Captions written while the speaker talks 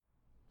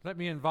Let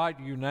me invite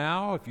you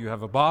now, if you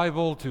have a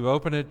Bible, to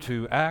open it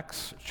to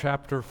Acts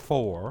chapter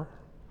 4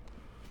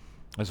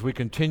 as we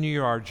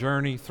continue our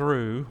journey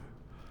through,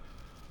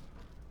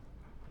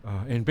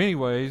 in many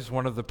ways,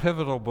 one of the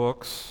pivotal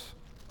books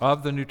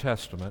of the New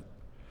Testament,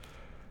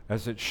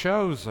 as it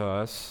shows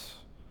us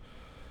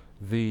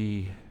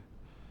the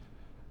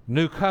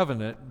new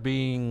covenant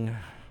being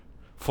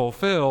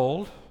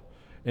fulfilled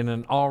in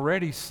an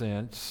already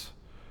sense.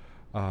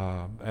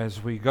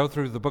 As we go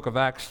through the book of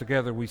Acts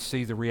together, we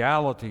see the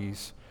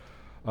realities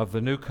of the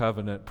new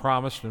covenant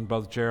promised in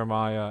both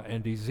Jeremiah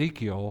and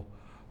Ezekiel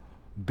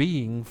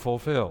being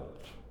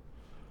fulfilled,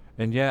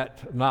 and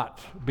yet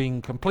not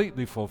being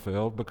completely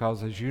fulfilled,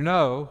 because as you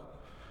know,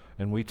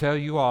 and we tell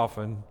you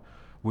often,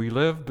 we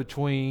live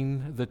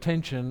between the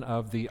tension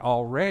of the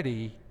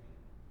already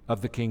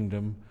of the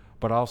kingdom,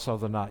 but also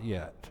the not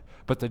yet.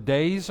 But the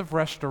days of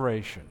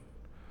restoration,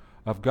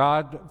 of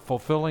God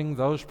fulfilling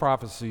those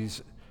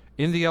prophecies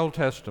in the Old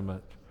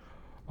Testament,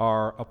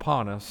 are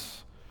upon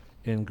us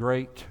in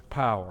great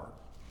power.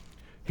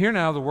 Hear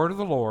now the word of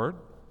the Lord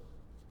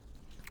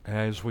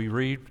as we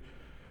read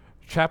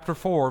chapter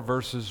 4,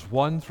 verses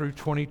 1 through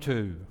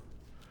 22.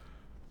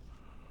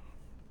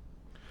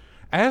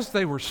 As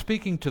they were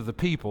speaking to the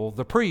people,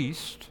 the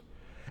priest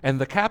and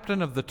the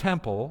captain of the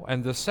temple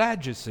and the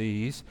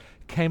Sadducees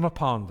came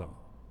upon them,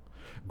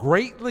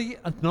 greatly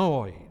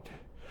annoyed,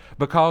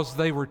 because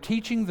they were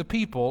teaching the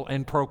people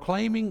and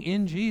proclaiming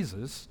in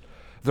Jesus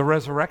the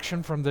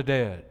resurrection from the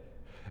dead.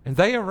 And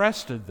they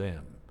arrested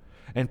them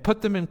and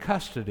put them in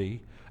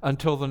custody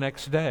until the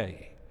next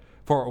day,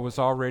 for it was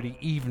already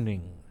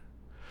evening.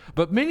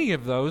 But many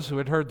of those who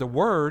had heard the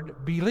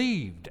word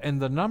believed,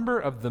 and the number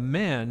of the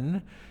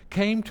men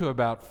came to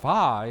about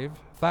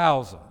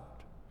 5,000.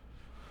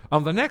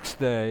 On the next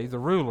day, the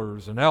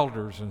rulers and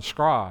elders and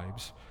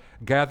scribes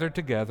gathered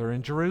together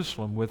in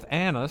Jerusalem with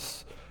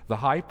Annas the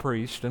high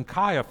priest, and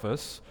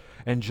Caiaphas,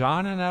 and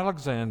John and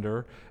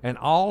Alexander, and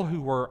all who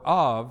were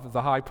of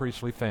the high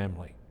priestly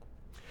family.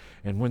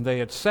 And when they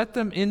had set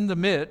them in the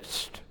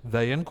midst,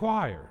 they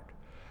inquired,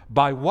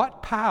 "By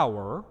what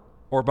power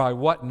or by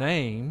what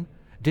name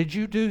did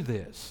you do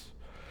this?"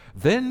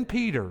 Then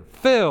Peter,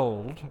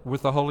 filled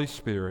with the Holy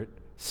Spirit,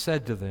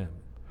 said to them,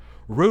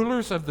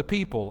 "Rulers of the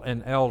people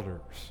and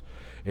elders,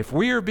 if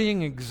we are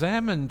being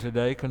examined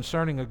today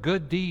concerning a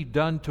good deed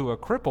done to a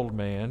crippled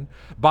man,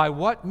 by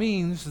what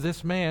means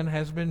this man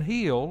has been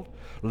healed,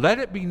 let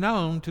it be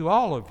known to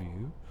all of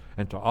you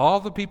and to all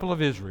the people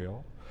of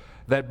Israel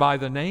that by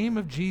the name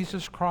of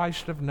Jesus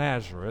Christ of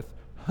Nazareth,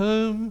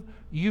 whom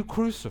you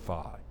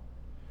crucified,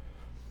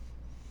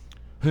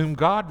 whom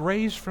God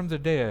raised from the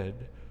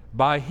dead,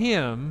 by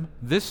him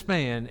this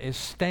man is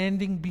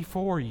standing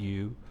before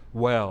you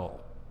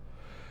well.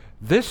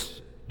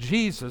 This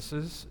Jesus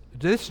is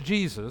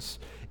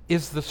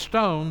the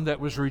stone that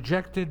was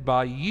rejected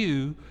by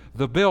you,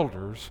 the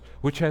builders,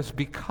 which has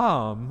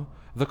become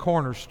the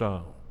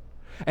cornerstone.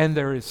 And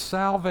there is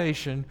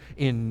salvation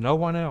in no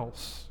one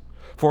else.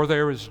 For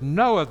there is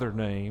no other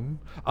name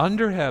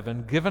under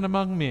heaven given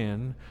among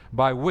men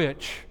by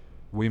which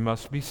we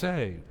must be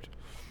saved."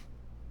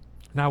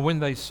 Now when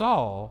they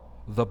saw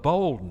the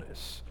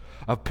boldness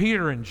of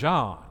Peter and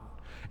John,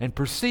 and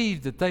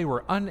perceived that they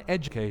were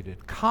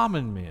uneducated,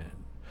 common men,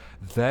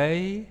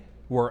 they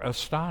were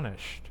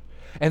astonished,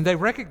 and they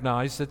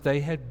recognized that they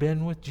had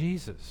been with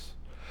Jesus.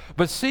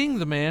 But seeing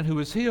the man who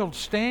was healed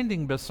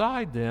standing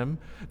beside them,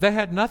 they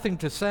had nothing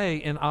to say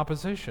in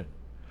opposition.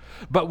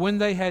 But when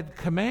they had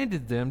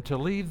commanded them to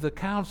leave the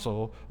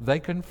council, they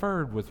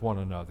conferred with one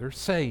another,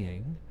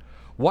 saying,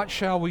 "What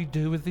shall we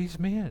do with these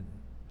men?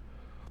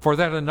 For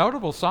that a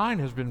notable sign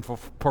has been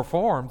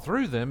performed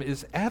through them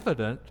is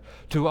evident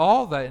to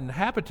all the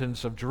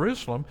inhabitants of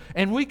Jerusalem,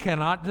 and we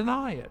cannot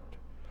deny it.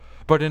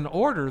 But in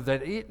order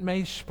that it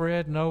may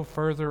spread no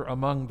further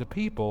among the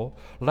people,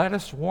 let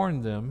us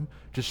warn them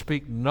to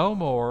speak no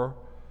more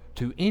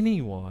to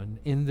anyone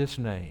in this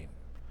name."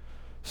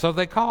 So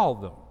they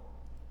called them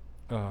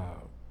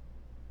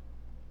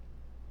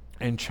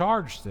and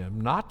charged them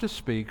not to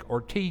speak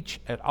or teach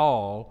at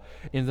all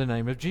in the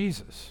name of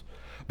Jesus.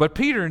 But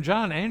Peter and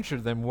John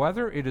answered them,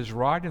 "Whether it is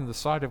right in the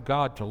sight of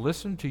God to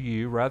listen to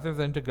you rather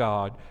than to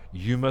God,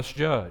 you must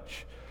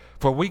judge.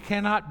 For we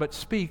cannot but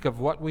speak of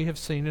what we have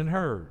seen and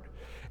heard."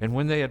 And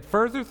when they had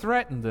further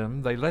threatened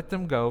them, they let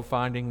them go,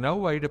 finding no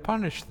way to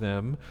punish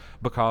them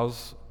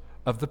because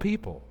of the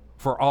people.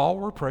 For all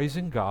were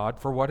praising God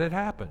for what had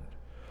happened.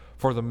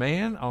 For the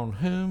man on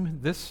whom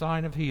this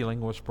sign of healing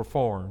was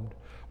performed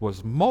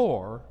was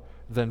more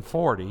than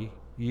 40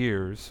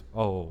 years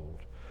old.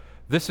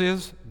 This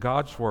is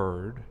God's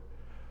word.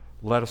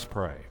 Let us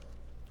pray.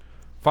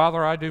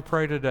 Father, I do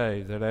pray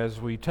today that as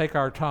we take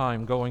our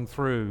time going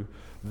through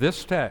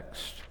this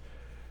text,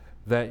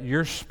 that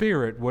your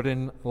Spirit would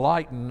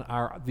enlighten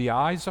the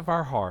eyes of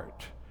our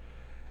heart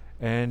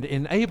and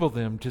enable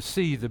them to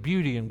see the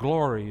beauty and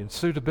glory and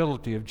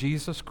suitability of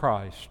Jesus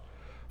Christ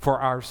for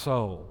our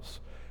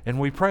souls. And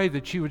we pray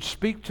that you would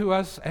speak to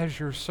us as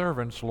your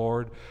servants,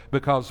 Lord,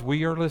 because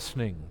we are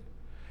listening.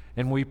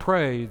 And we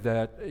pray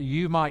that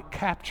you might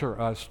capture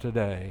us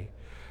today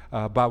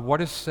by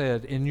what is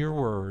said in your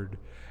word,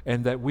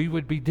 and that we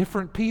would be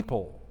different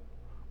people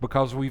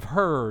because we've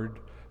heard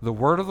the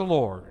word of the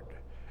Lord.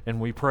 And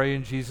we pray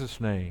in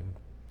Jesus' name.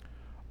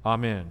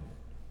 Amen.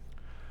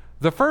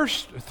 The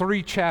first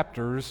 3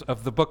 chapters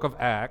of the book of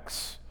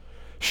Acts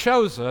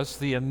shows us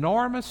the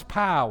enormous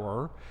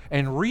power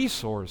and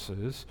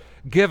resources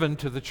given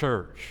to the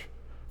church.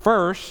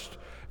 First,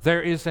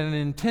 there is an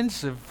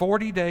intensive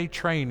 40-day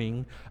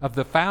training of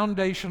the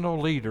foundational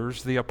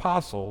leaders, the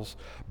apostles,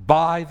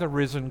 by the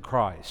risen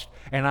Christ.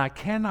 And I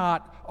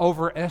cannot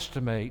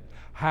overestimate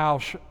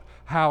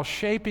how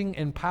shaping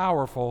and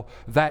powerful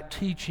that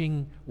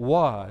teaching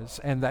was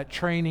and that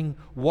training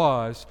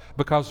was,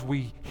 because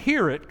we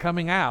hear it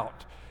coming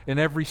out in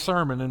every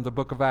sermon in the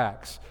book of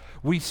Acts.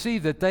 We see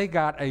that they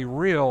got a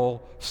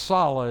real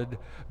solid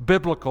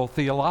biblical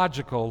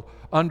theological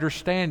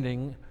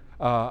understanding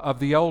of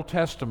the Old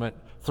Testament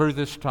through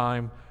this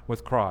time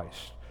with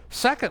Christ.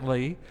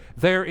 Secondly,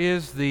 there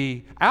is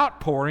the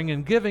outpouring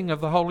and giving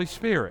of the Holy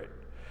Spirit.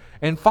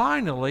 And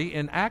finally,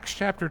 in Acts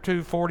chapter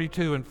 2,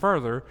 42 and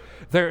further,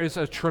 there is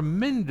a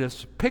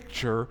tremendous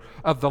picture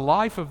of the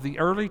life of the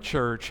early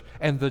church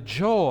and the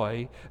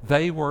joy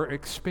they were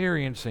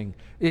experiencing.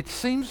 It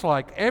seems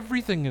like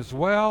everything is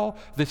well.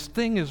 This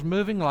thing is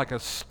moving like a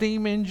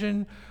steam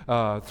engine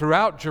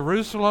throughout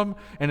Jerusalem,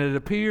 and it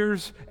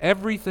appears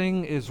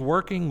everything is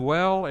working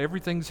well.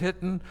 Everything's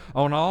hitting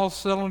on all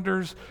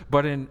cylinders.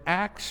 But in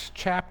Acts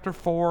chapter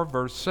 4,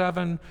 verse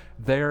 7,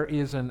 there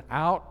is an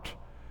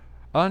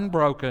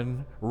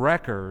unbroken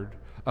record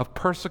of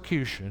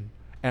persecution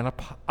and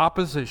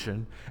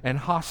opposition and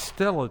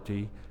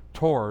hostility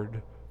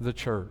toward the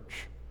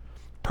church.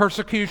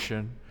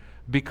 Persecution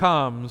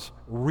becomes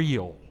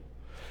real.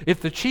 If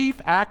the chief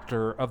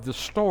actor of the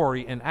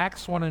story in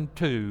Acts 1 and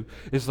 2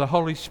 is the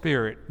Holy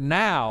Spirit,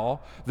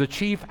 now the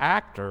chief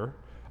actor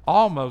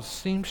almost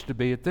seems to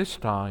be at this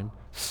time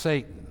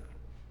Satan.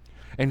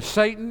 And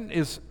Satan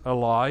is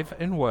alive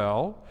and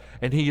well,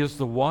 and he is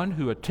the one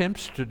who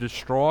attempts to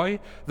destroy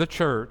the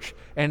church.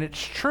 And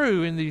it's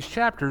true in these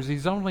chapters,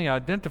 he's only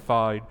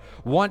identified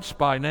once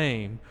by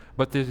name,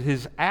 but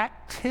his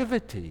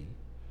activity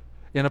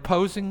in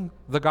opposing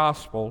the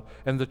gospel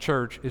and the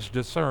church is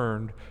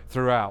discerned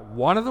throughout.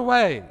 One of the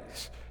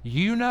ways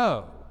you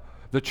know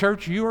the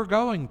church you are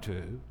going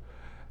to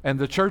and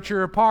the church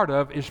you're a part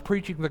of is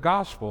preaching the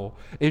gospel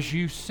is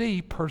you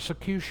see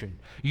persecution,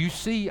 you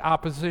see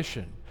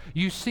opposition,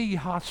 you see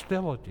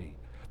hostility.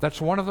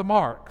 That's one of the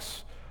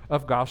marks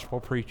of gospel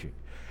preaching.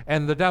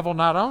 And the devil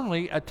not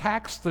only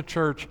attacks the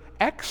church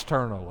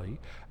externally,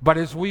 but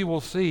as we will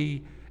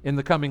see in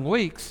the coming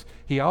weeks,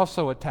 he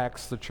also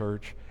attacks the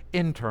church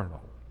internally.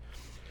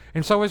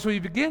 And so as we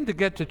begin to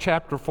get to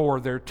chapter 4,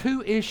 there are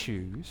 2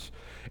 issues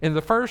in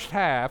the first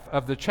half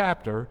of the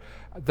chapter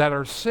that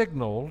are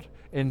signaled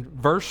in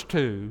verse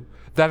 2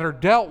 that are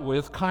dealt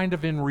with kind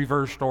of in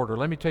reversed order.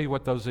 Let me tell you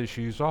what those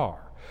issues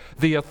are.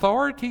 The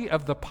authority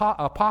of the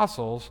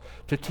apostles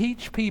to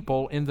teach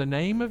people in the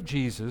name of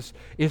Jesus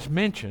is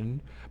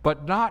mentioned,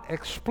 but not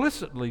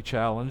explicitly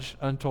challenged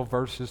until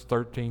verses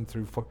 13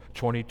 through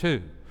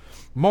 22.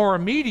 More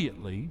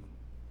immediately,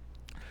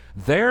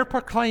 their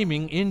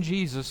proclaiming in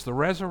Jesus the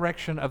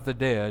resurrection of the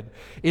dead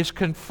is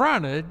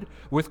confronted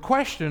with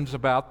questions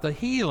about the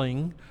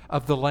healing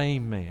of the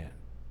lame man.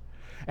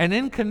 And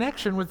in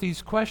connection with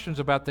these questions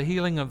about the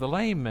healing of the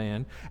lame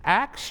man,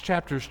 Acts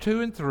chapters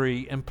 2 and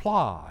 3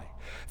 imply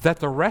that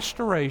the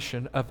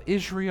restoration of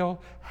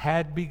Israel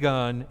had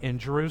begun in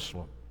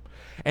Jerusalem.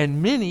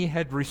 And many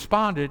had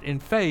responded in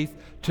faith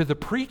to the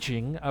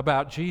preaching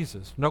about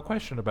Jesus. No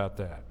question about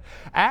that.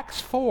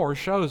 Acts 4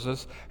 shows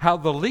us how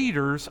the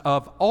leaders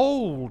of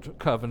Old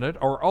Covenant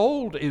or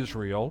Old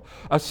Israel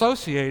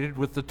associated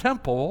with the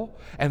temple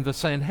and the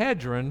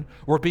Sanhedrin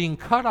were being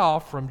cut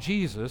off from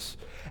Jesus,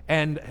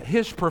 and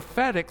his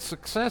prophetic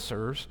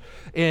successors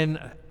in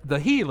the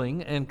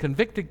healing and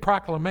convicting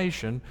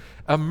proclamation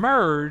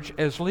emerge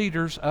as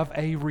leaders of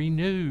a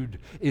renewed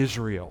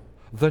Israel,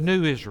 the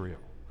new Israel,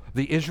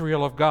 the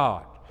Israel of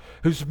God,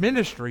 whose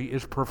ministry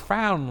is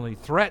profoundly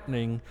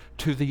threatening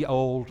to the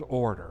old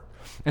order.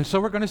 And so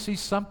we're going to see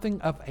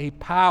something of a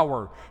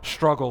power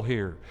struggle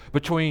here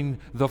between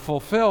the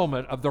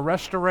fulfillment of the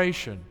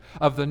restoration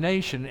of the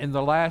nation in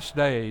the last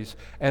days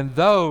and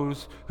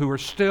those who are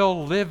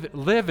still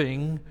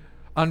living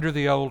under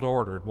the old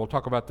order. We'll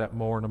talk about that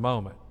more in a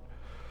moment.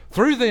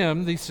 Through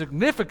them, the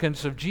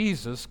significance of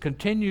Jesus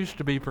continues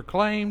to be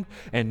proclaimed,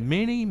 and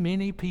many,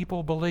 many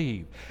people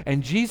believe.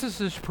 And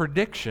Jesus'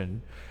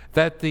 prediction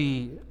that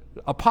the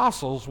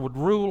apostles would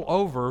rule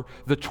over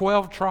the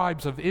 12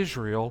 tribes of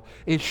Israel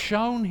is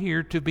shown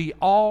here to be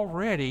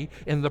already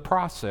in the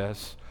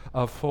process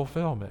of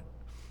fulfillment.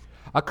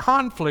 A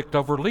conflict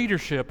over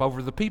leadership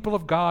over the people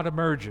of God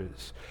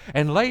emerges,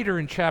 and later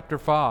in chapter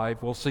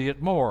 5 we'll see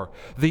it more.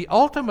 The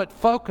ultimate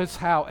focus,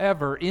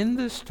 however, in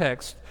this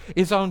text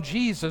is on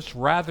Jesus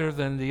rather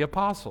than the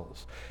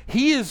apostles.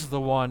 He is the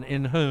one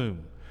in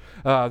whom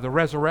the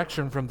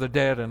resurrection from the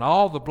dead, and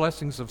all the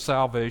blessings of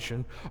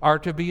salvation are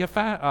to be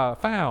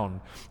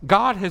found.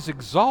 God has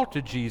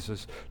exalted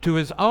Jesus to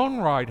his own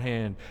right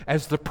hand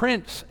as the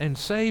Prince and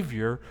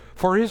Savior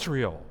for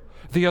Israel.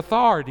 The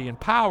authority and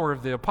power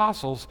of the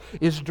apostles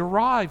is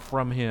derived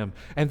from him,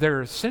 and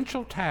their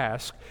essential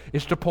task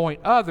is to point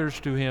others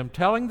to him,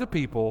 telling the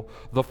people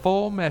the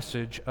full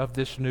message of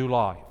this new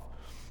life.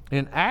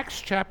 In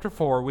Acts chapter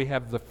 4, we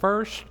have the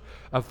first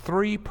of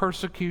 3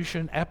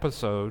 persecution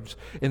episodes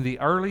in the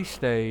early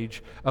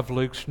stage of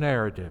Luke's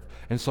narrative.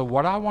 And so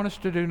what I want us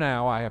to do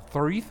now, I have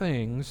 3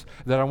 things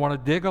that I want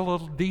to dig a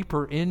little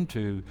deeper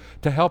into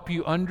to help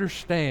you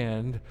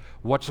understand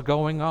what's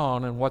going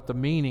on and what the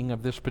meaning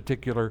of this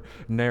particular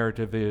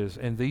narrative is.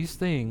 And these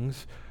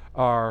things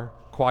are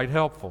quite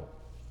helpful.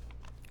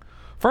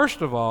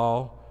 First of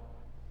all,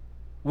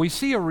 we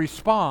see a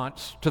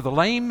response to the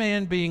lame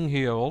man being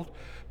healed,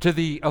 to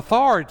the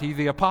authority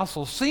the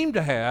apostles seem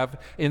to have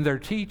in their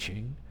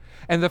teaching,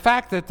 and the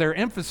fact that they're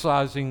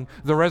emphasizing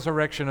the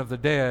resurrection of the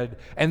dead,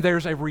 and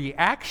there's a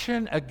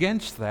reaction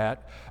against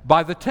that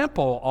by the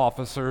temple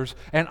officers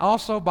and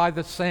also by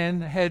the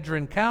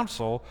Sanhedrin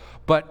council.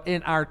 But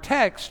in our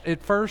text,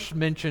 it first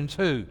mentions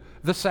who?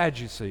 The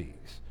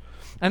Sadducees.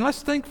 And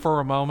let's think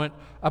for a moment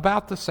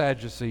about the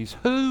Sadducees.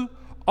 Who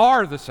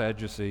are the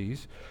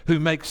Sadducees who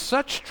make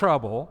such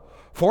trouble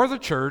for the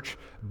church,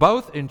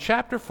 both in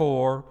chapter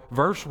 4,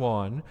 verse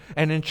 1,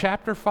 and in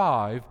chapter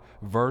 5,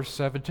 verse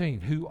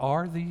 17. Who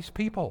are these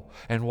people?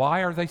 And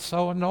why are they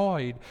so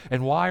annoyed?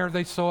 And why are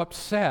they so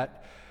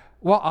upset?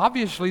 Well,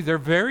 obviously, they're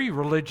very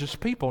religious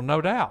people,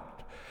 no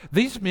doubt.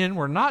 These men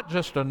were not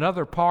just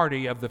another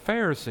party of the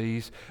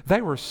Pharisees.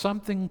 They were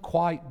something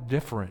quite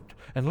different.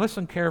 And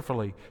listen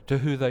carefully to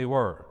who they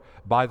were.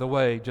 By the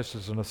way, just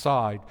as an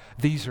aside,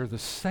 these are the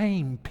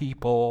same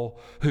people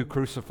who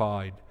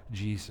crucified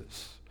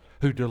Jesus,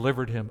 who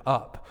delivered him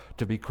up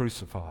to be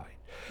crucified.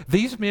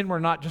 These men were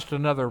not just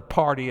another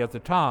party at the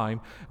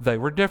time, they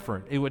were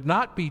different. It would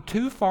not be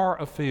too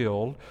far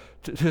afield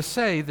to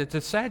say that the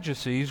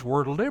Sadducees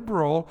were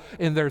liberal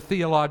in their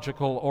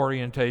theological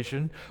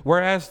orientation,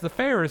 whereas the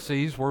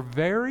Pharisees were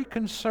very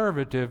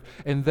conservative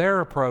in their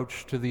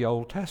approach to the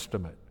Old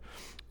Testament.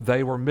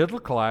 They were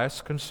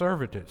middle-class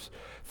conservatives.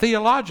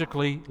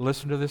 Theologically,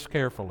 listen to this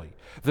carefully.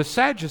 The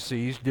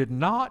Sadducees did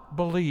not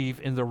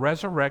believe in the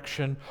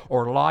resurrection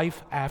or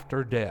life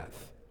after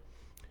death.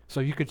 So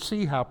you could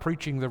see how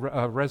preaching the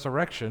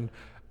resurrection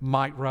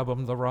might rub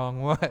them the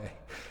wrong way.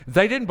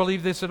 They didn't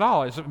believe this at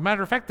all. As a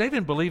matter of fact, they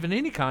didn't believe in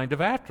any kind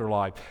of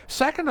afterlife.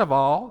 Second of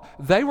all,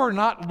 they were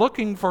not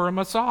looking for a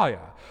Messiah.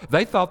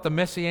 They thought the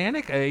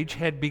Messianic age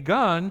had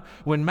begun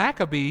when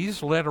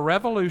Maccabees led a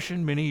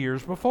revolution many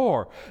years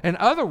before. In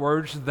other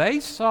words,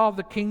 they saw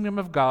the kingdom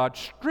of God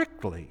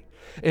strictly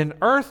in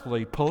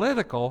earthly,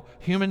 political,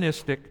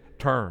 humanistic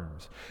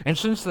terms. And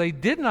since they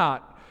did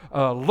not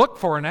look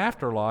for an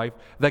afterlife,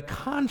 they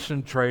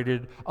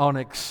concentrated on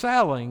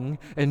excelling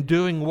and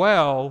doing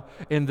well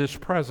in this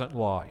present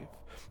life.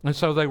 And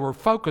so they were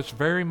focused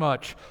very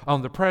much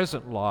on the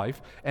present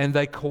life, and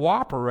they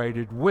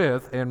cooperated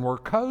with and were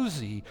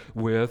cozy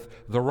with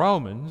the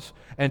Romans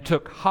and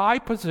took high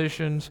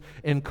positions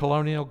in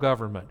colonial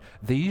government.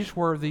 These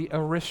were the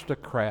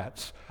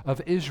aristocrats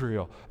of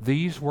Israel.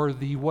 These were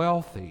the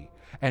wealthy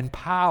and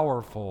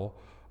powerful,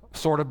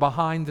 sort of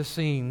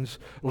behind-the-scenes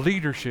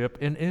leadership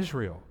in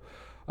Israel.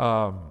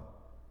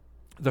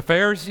 The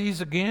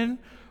Pharisees, again,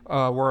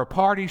 were a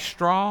party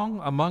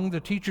strong among the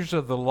teachers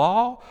of the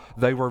law.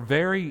 They were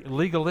very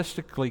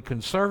legalistically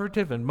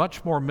conservative and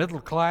much more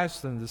middle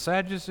class than the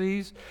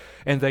Sadducees.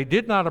 And they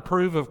did not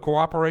approve of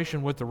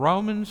cooperation with the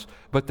Romans,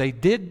 but they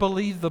did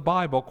believe the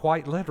Bible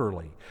quite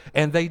literally.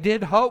 And they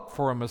did hope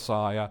for a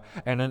Messiah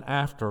and an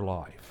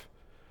afterlife.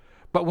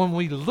 But when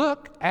we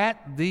look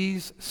at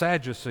these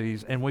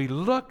Sadducees and we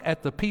look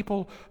at the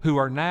people who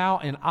are now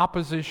in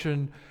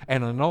opposition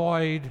and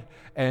annoyed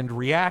and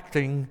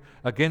reacting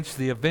against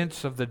the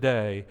events of the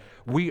day,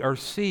 we are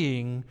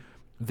seeing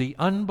the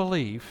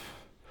unbelief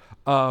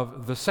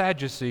of the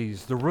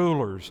Sadducees, the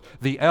rulers,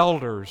 the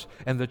elders,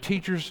 and the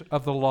teachers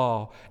of the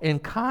law, in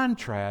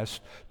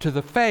contrast to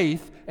the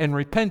faith and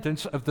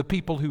repentance of the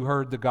people who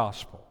heard the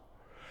gospel.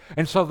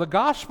 And so the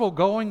gospel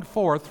going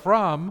forth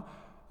from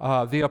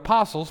the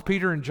apostles,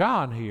 Peter and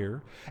John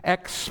here,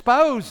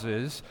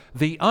 exposes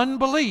the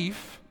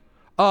unbelief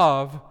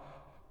of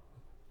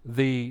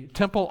the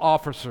temple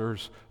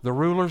officers, the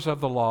rulers of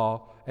the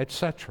law,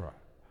 etc.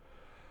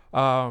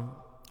 Now,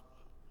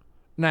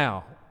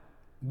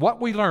 what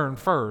we learn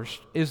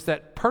first is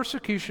that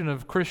persecution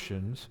of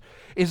Christians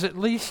is at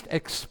least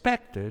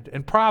expected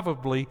and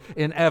probably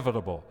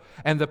inevitable.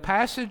 And the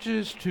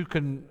passages to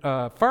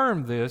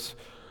confirm this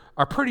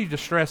are pretty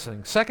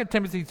distressing. 2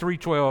 Timothy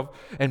 3:12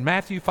 and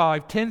Matthew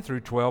 5:10 through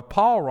 12,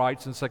 Paul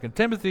writes in 2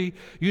 Timothy,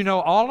 "You know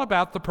all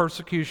about the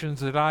persecutions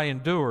that I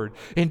endured.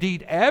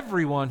 Indeed,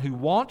 everyone who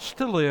wants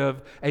to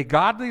live a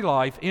godly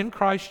life in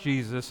Christ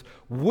Jesus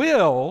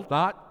will,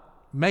 not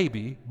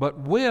maybe, but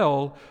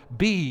will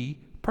be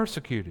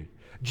persecuted.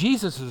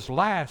 Jesus'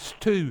 last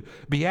 2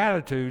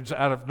 Beatitudes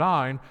out of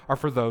 9 are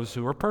for those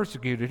who are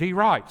persecuted. He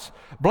writes,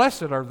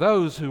 "Blessed are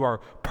those who are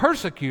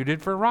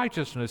persecuted for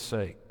righteousness'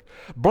 sake.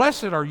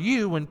 Blessed are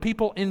you when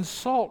people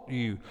insult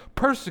you,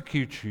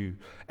 persecute you,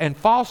 and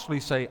falsely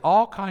say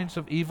all kinds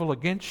of evil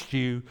against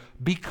you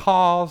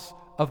because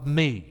of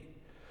me."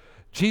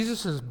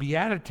 Jesus'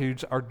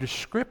 Beatitudes are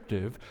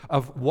descriptive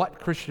of what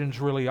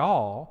Christians really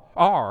all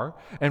are,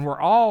 and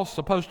we're all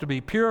supposed to be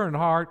pure in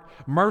heart,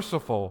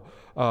 merciful,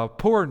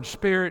 poor in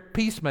spirit,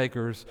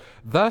 peacemakers.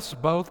 Thus,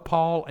 both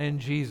Paul and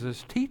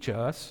Jesus teach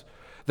us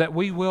that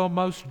we will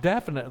most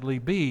definitely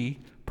be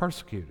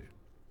persecuted.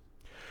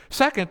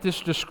 Second,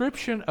 this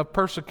description of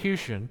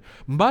persecution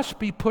must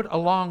be put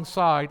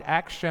alongside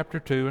Acts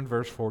chapter 2 and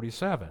verse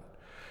 47.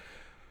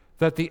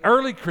 That the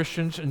early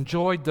Christians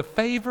enjoyed the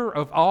favor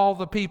of all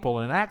the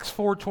people. In Acts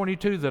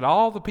 4:22, that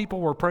all the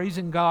people were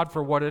praising God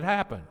for what had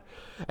happened,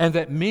 and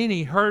that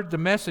many heard the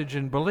message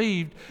and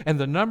believed, and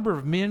the number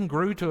of men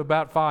grew to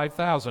about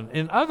 5,000.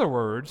 In other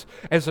words,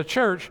 as a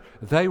church,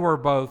 they were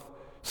both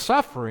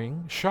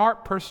suffering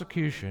sharp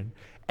persecution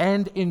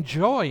and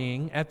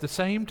enjoying at the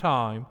same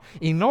time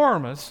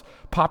enormous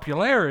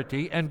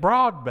popularity and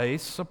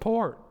broad-based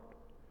support.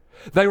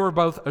 They were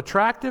both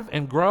attractive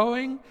and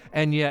growing,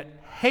 and yet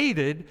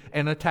hated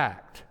and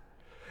attacked.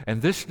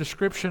 And this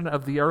description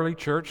of the early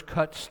church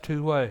cuts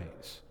 2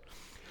 ways.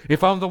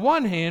 If on the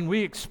one hand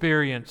we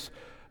experience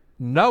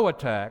no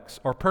attacks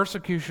or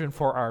persecution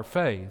for our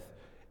faith,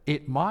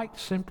 it might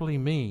simply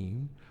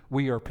mean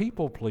we are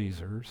people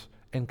pleasers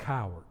and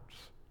cowards.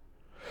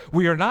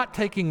 We are not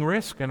taking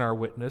risk in our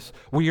witness.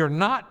 We are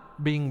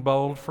not being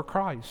bold for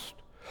Christ.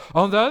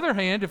 On the other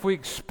hand, if we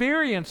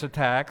experience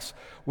attacks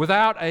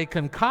without a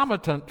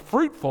concomitant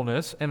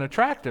fruitfulness and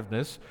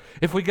attractiveness,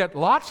 if we get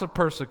lots of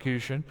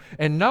persecution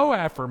and no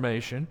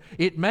affirmation,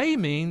 it may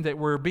mean that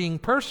we're being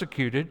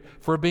persecuted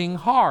for being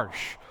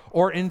harsh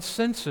or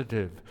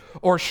insensitive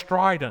or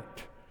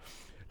strident.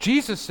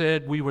 Jesus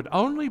said we would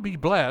only be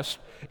blessed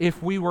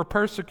if we were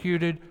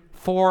persecuted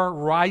for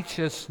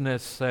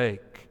righteousness'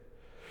 sake.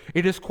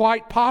 It is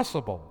quite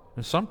possible,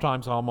 and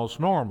sometimes almost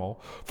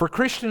normal, for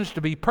Christians to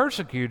be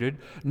persecuted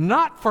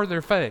not for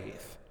their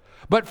faith,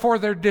 but for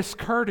their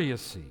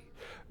discourtesy,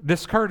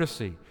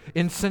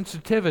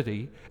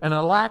 insensitivity, and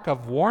a lack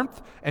of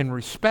warmth and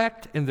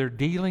respect in their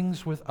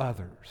dealings with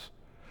others.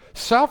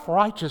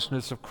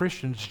 Self-righteousness of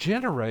Christians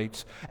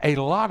generates a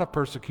lot of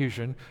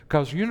persecution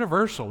because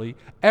universally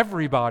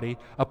everybody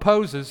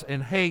opposes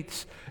and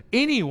hates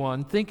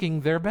anyone thinking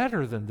they're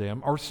better than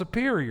them or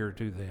superior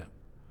to them.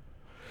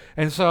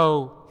 And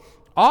so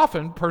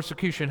often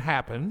persecution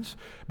happens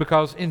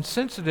because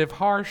insensitive,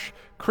 harsh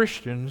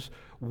Christians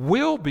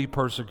will be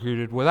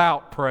persecuted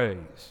without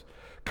praise.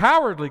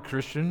 Cowardly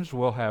Christians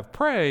will have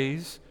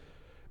praise,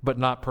 but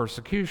not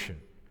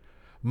persecution.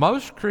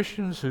 Most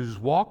Christians whose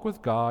walk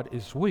with God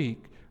is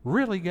weak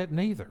really get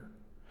neither.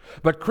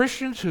 But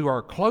Christians who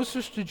are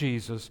closest to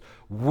Jesus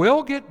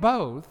will get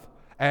both,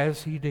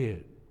 as he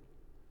did.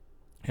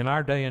 In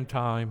our day and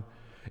time,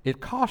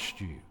 it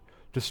costs you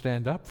to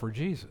stand up for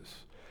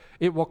Jesus.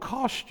 It will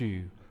cost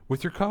you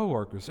with your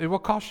coworkers. It will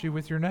cost you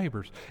with your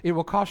neighbors. It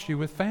will cost you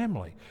with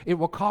family. It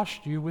will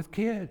cost you with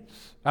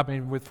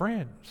with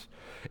friends.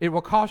 It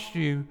will cost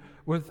you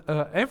with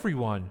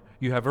everyone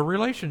you have a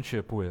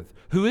relationship with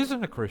who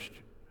isn't a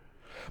Christian.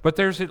 But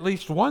there's at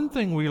least one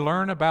thing we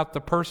learn about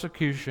the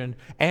persecution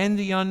and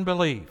the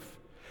unbelief.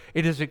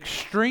 It is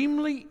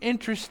extremely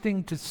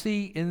interesting to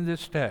see in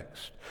this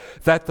text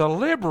that the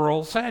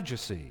liberal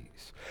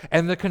Sadducees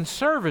and the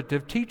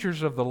conservative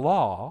teachers of the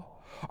law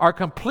are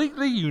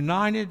completely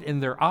united in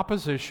their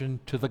opposition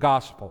to the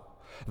gospel.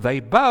 They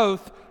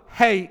both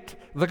hate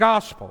the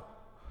gospel.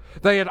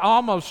 They had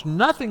almost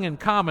nothing in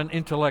common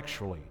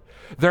intellectually.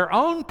 Their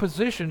own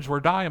positions were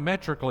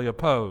diametrically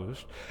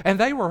opposed, and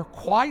they were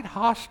quite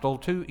hostile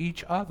to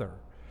each other.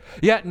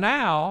 Yet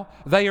now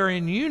they are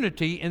in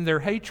unity in their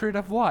hatred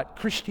of what?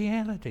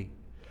 Christianity.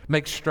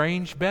 Make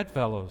strange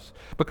bedfellows,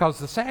 because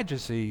the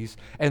Sadducees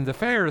and the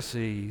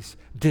Pharisees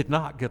did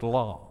not get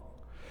along,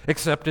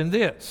 except in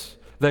this: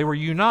 they were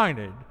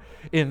united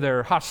in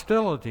their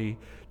hostility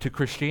to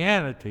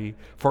Christianity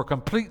for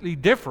completely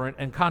different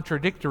and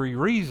contradictory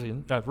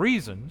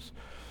reasons.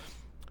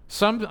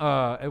 Some,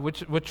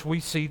 which we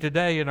see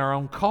today in our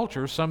own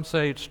culture. Some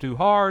say it's too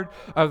hard.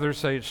 Others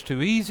say it's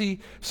too easy.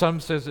 Some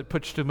says it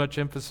puts too much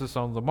emphasis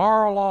on the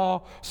moral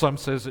law. Some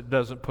says it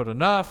doesn't put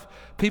enough.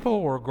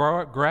 People will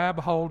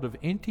grab hold of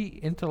any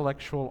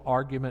intellectual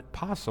argument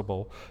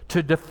possible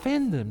to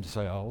defend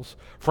themselves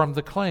from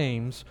the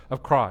claims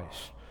of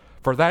Christ.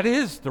 For that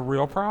is the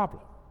real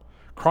problem.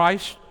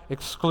 Christ's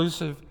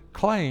exclusive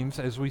claims,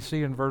 as we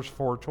see in verse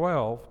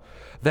 4:12,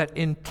 that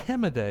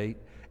intimidate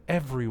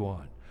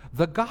everyone.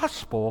 The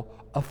gospel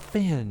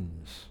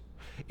offends.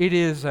 It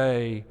is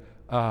a,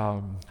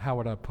 how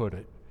would I put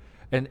it?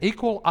 An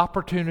equal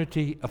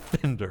opportunity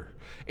offender.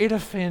 It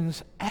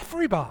offends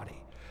everybody.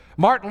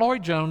 Martin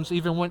Lloyd-Jones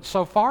even went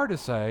so far to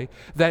say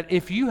that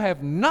if you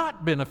have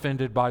not been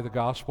offended by the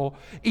gospel,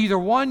 either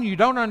one, you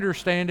don't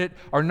understand it,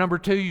 or number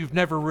two, you've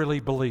never really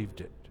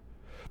believed it.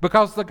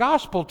 Because the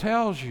gospel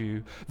tells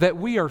you that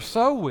we are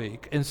so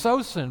weak and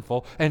so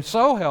sinful and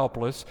so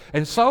helpless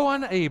and so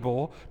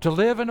unable to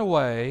live in a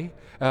way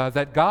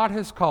that God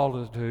has called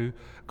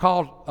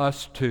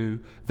us to,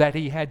 that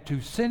He had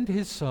to send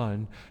His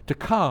Son to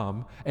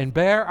come and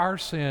bear our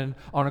sin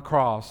on a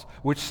cross,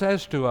 which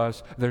says to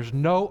us there's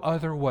no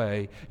other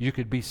way you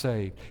could be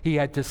saved. He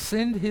had to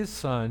send His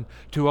Son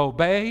to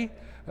obey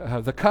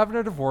the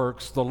covenant of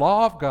works, the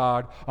law of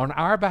God, on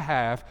our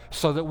behalf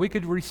so that we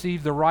could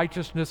receive the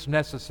righteousness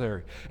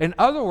necessary. In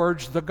other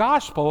words, the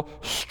gospel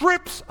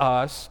strips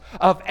us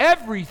of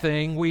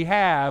everything we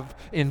have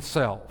in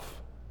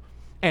self,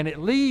 and it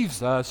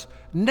leaves us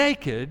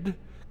naked,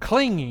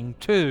 clinging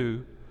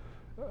to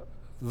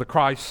the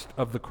Christ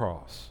of the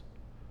cross.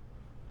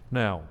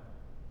 Now,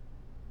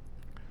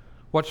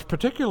 what's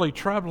particularly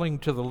troubling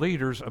to the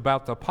leaders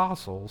about the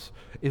apostles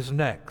is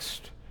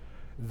next.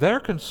 Their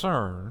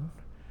concern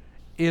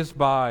is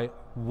by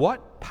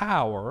what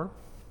power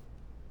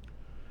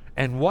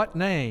and what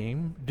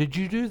name did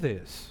you do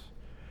this?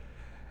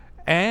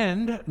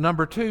 And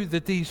number two,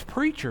 that these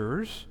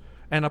preachers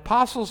and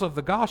apostles of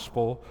the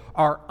gospel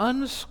are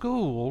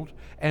unschooled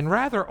and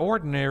rather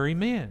ordinary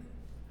men.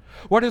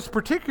 What is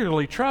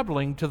particularly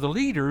troubling to the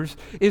leaders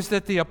is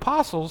that the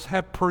apostles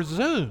have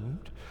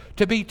presumed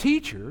to be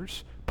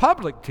teachers,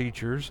 public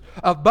teachers,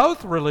 of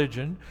both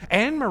religion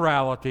and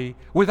morality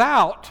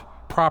without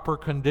proper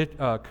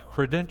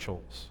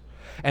credentials.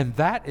 And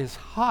that is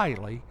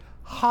highly,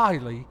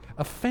 highly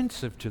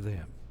offensive to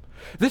them.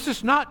 This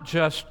is not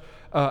just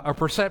a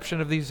perception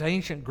of these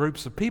ancient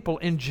groups of people.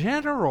 In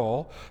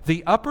general,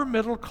 the upper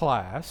middle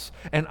class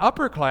and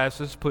upper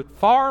classes put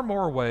far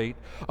more weight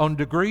on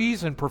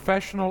degrees and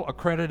professional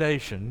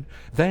accreditation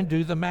than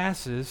do the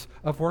masses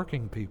of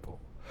working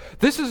people.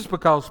 This is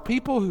because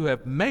people who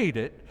have made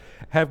it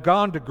have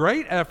gone to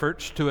great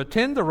efforts to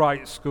attend the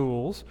right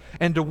schools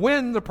and to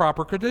win the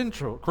proper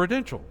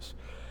credentials.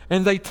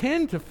 And they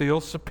tend to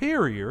feel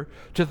superior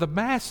to the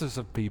masses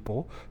of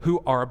people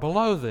who are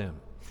below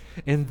them.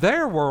 In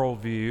their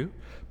worldview,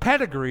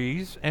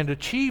 pedigrees and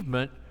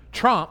achievement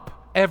trump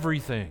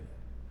everything,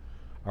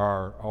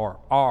 or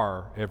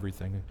are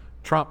everything.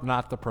 Trump,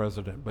 not the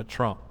president, but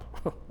Trump,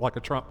 like a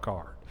trump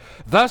card.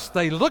 Thus,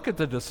 they look at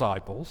the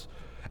disciples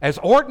as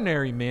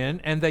ordinary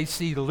men, and they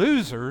see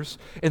losers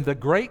in the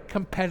great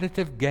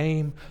competitive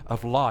game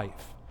of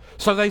life.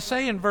 So they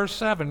say in verse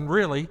 7,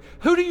 really,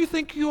 who do you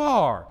think you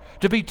are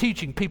to be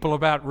teaching people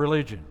about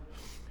religion?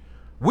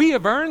 We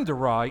have earned the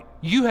right,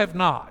 you have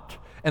not.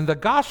 And the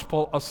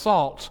gospel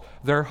assaults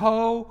their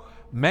whole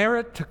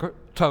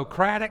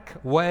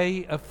meritocratic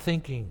way of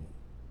thinking.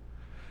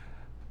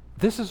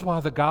 This is why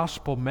the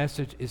gospel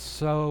message is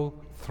so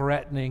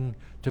threatening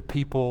to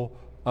people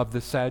of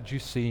the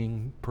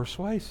Sadducean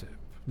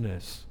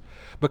persuasiveness,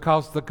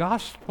 because the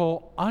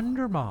gospel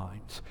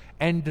undermines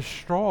and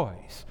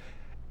destroys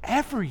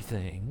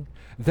everything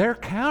they're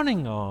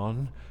counting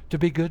on to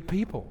be good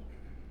people.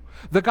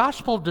 The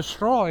gospel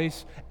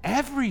destroys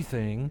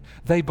everything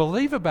they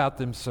believe about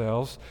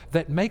themselves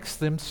that makes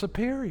them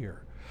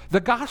superior. The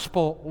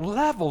gospel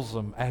levels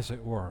them, as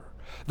it were.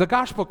 The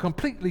gospel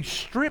completely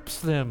strips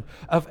them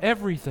of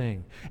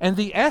everything. And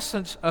the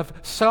essence of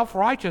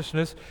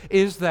self-righteousness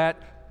is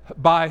that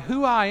by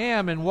who I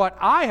am and what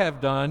I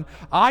have done,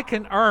 I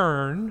can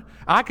earn,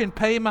 I can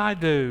pay my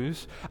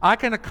dues, I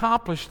can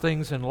accomplish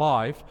things in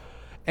life,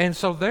 and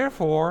so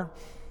therefore,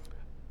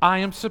 I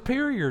am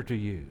superior to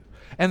you.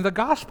 And the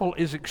gospel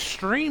is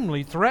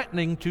extremely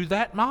threatening to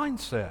that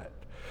mindset.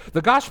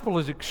 The gospel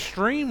is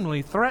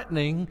extremely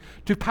threatening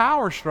to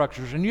power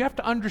structures. And you have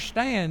to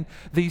understand,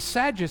 these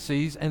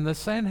Sadducees and the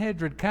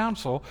Sanhedrin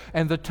Council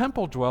and the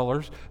temple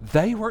dwellers,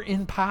 they were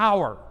in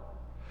power.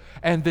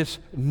 And this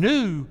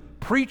new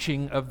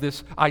preaching of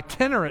this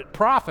itinerant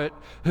prophet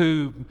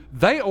who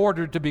they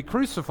ordered to be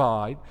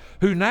crucified,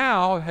 who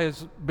now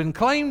has been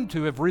claimed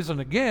to have risen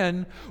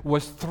again,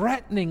 was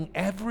threatening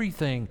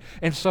everything.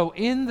 And so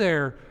in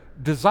their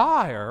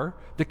desire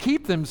to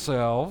keep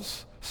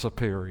themselves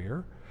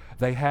superior,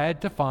 they had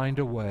to find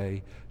a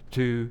way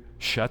to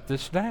shut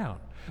this down.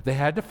 They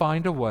had to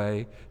find a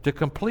way to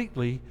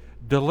completely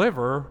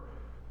deliver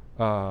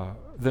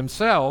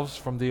themselves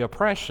from the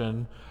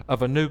oppression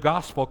of a new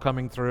gospel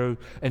coming through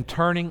and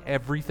turning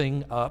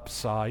everything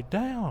upside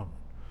down.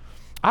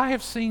 I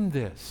have seen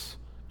this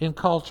in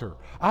culture.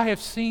 I have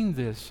seen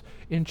this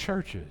in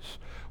churches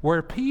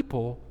where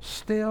people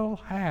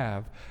still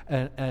have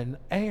an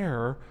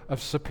air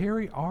of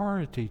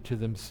superiority to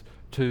them,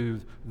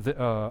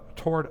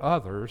 toward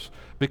others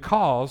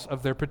because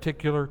of their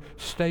particular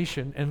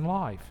station in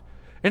life.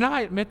 And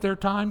I admit there are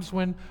times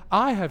when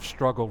I have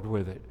struggled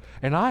with it.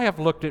 And I have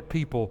looked at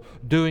people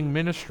doing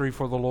ministry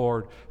for the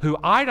Lord who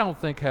I don't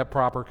think have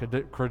proper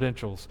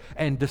credentials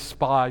and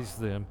despise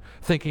them,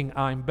 thinking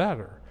I'm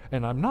better,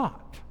 and I'm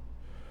not.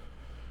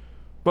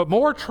 But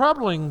more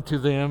troubling to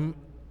them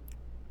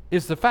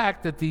is the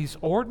fact that these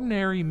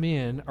ordinary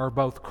men are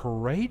both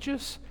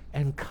courageous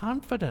and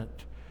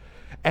confident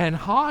and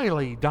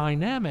highly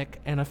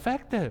dynamic and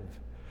effective.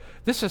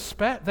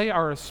 They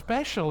are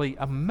especially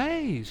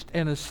amazed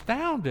and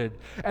astounded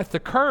at the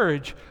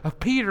courage of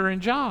Peter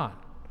and John.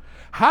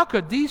 How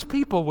could these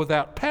people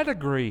without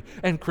pedigree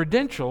and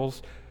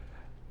credentials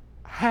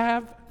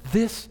have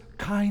this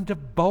kind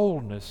of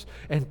boldness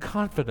and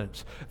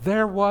confidence?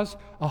 There was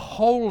a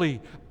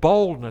holy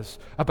boldness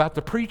about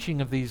the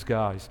preaching of these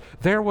guys.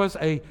 There was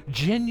a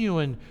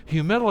genuine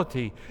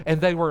humility,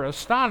 and they were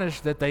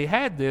astonished that they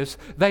had this.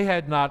 They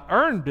had not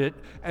earned it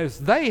as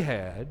they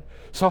had,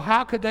 so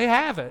how could they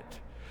have it?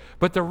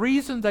 But the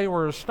reason they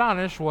were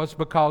astonished was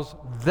because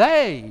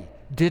they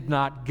did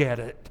not get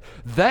it.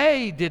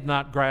 They did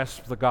not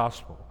grasp the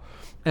gospel.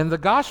 And the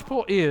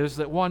gospel is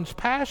that one's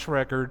past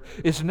record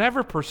is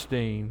never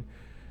pristine.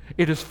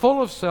 It is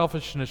full of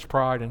selfishness,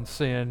 pride, and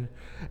sin,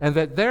 and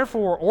that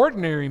therefore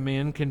ordinary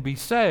men can be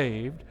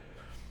saved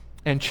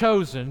and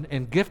chosen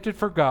and gifted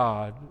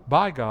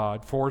by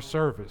God for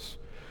service.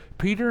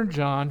 Peter and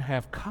John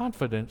have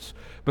confidence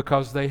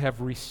because they have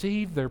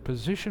received their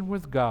position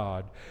with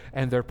God,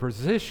 and their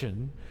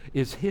position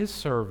is His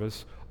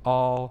service,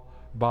 all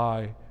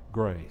by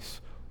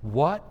grace.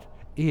 What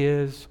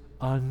is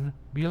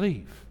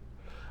unbelief?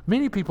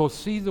 Many people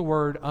see the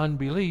word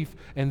unbelief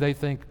and they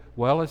think,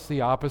 well, it's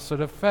the opposite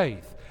of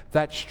faith.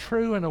 That's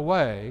true in a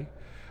way,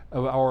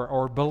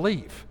 or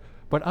belief.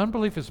 But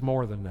unbelief is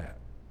more than that.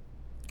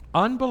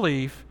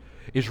 Unbelief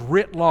is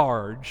writ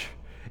large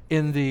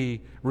in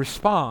the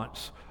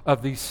response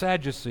of these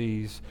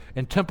Sadducees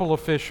and temple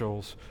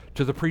officials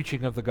to the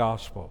preaching of the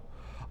gospel.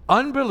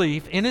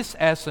 Unbelief, in its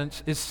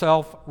essence, is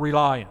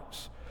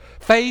self-reliance.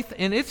 Faith,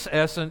 in its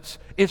essence,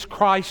 is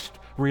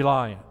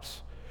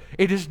Christ-reliance.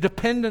 It is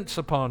dependence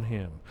upon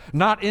Him,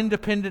 not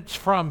independence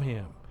from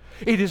Him.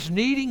 It is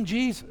needing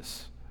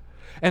Jesus.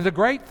 And the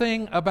great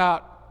thing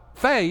about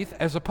faith,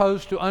 as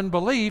opposed to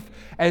unbelief,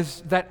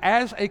 is that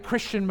as a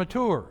Christian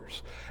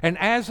matures and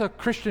as a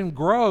Christian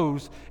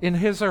grows in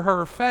his or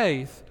her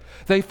faith,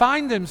 they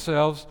find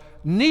themselves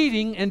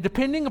needing and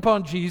depending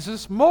upon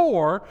Jesus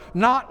more,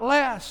 not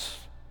less.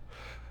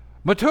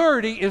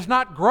 Maturity is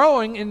not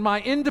growing in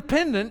my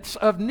independence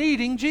of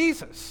needing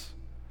Jesus.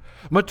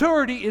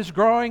 Maturity is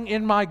growing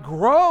in my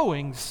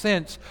growing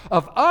sense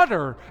of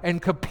utter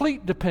and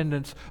complete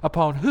dependence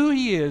upon who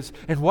He is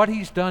and what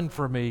He's done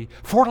for me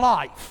for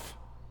life.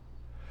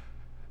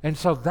 And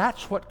so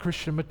that's what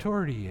Christian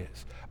maturity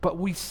is. But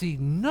we see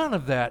none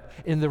of that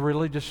in the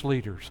religious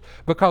leaders,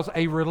 because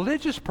a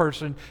religious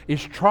person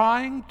is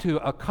trying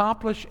to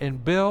accomplish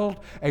and build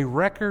a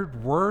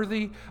record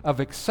worthy of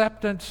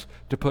acceptance,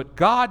 to put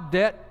God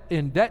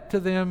in debt to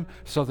them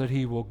so that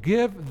He will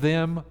give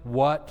them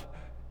what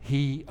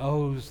He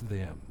owes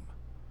them.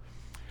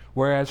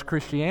 Whereas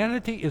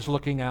Christianity is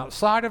looking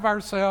outside of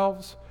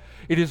ourselves.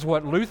 It is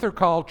what Luther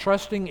called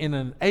trusting in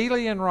an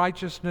alien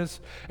righteousness,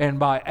 and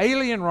by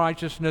alien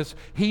righteousness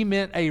he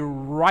meant a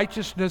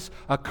righteousness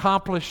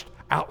accomplished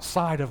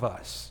outside of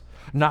us,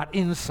 not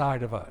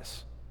inside of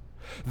us.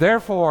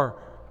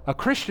 Therefore, a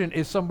Christian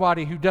is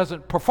somebody who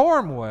doesn't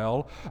perform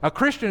well. A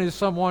Christian is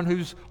someone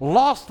who's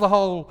lost the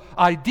whole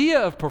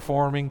idea of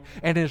performing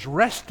and is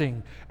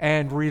resting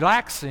and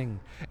relaxing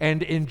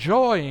and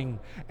enjoying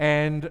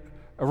and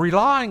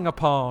relying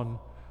upon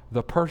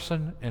the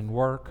person and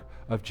work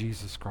of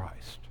Jesus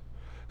Christ,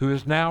 who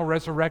is now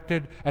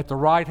resurrected at the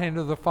right hand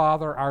of the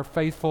Father, our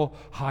faithful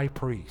high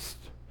priest.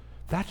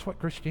 That's what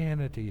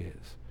Christianity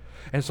is.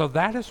 And so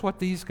that is what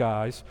these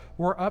guys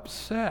were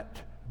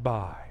upset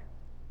by.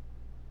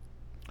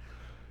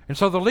 And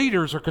so the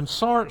leaders are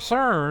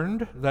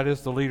concerned, that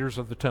is, the leaders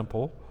of the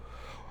temple,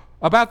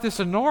 about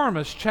this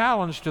enormous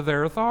challenge to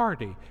their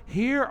authority.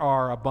 Here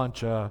are a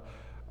bunch of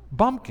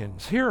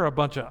bumpkins. Here are a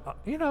bunch of,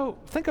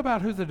 think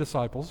about who the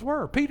disciples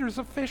were. Peter's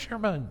a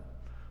fisherman,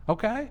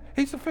 okay?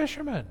 He's a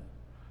fisherman.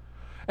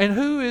 And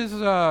who is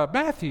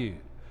Matthew?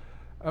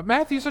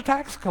 Matthew's a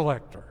tax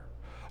collector.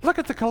 Look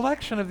at the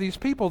collection of these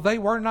people. They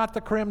were not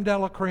the creme de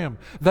la creme.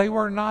 They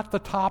were not the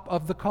top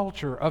of the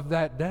culture of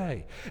that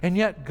day. And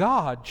yet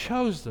God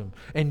chose them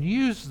and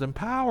used them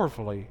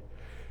powerfully.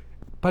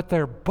 But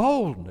their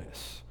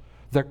boldness,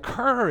 their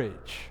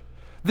courage,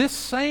 this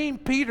same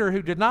Peter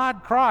who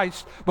denied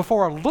Christ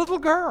before a little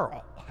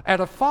girl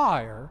at a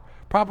fire,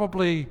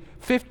 probably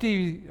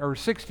 50 or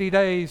 60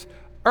 days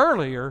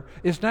earlier,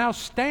 is now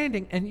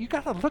standing, and you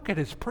got to look at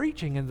his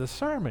preaching in the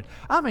sermon.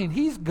 I mean,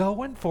 he's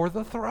going for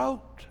the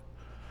throat.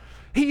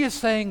 He is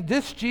saying,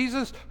 this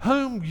Jesus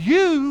whom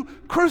you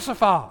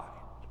crucified.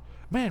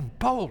 Man,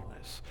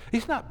 boldness.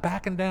 He's not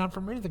backing down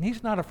from anything.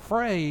 He's not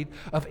afraid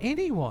of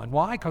anyone.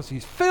 Why? Because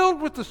he's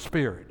filled with the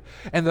Spirit.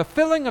 And the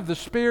filling of the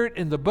Spirit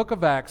in the book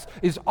of Acts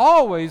is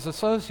always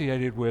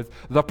associated with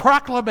the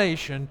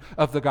proclamation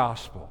of the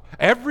gospel.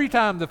 Every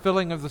time the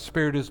filling of the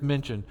Spirit is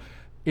mentioned,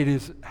 it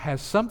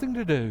has something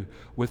to do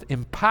with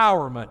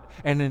empowerment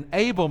and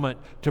enablement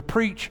to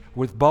preach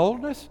with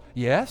boldness,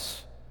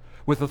 yes.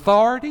 With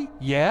authority,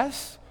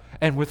 yes,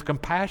 and with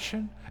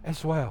compassion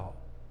as well.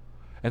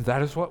 And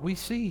that is what we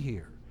see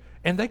here.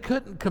 And they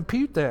couldn't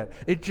compute that.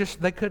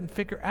 They couldn't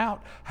figure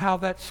out how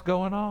that's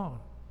going on.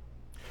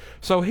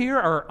 So here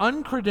are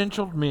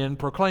uncredentialed men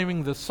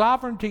proclaiming the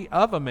sovereignty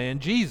of a man,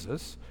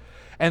 Jesus,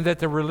 and that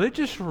the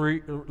religious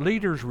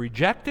leaders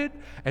rejected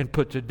and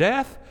put to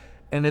death.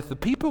 And if the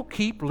people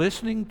keep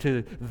listening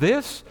to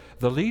this,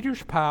 the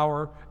leaders'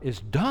 power is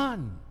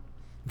done.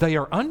 They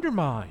are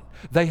undermined.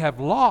 They have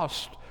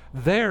lost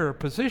their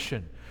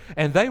position.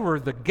 And they were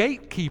the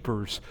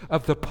gatekeepers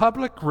of the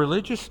public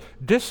religious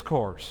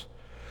discourse.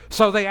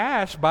 So they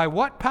asked, by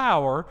what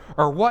power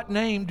or what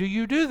name do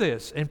you do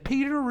this? And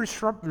Peter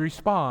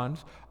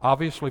responds,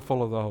 obviously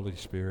full of the Holy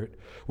Spirit,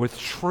 with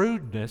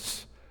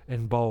shrewdness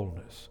and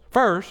boldness.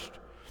 First,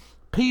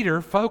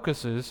 Peter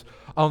focuses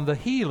on the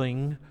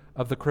healing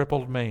of the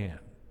crippled man.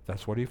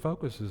 That's what he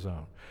focuses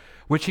on,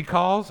 which he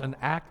calls an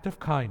act of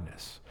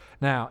kindness.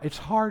 Now, it's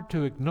hard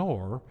to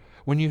ignore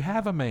when you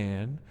have a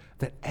man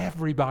that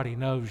everybody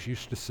knows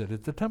used to sit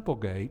at the temple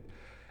gate,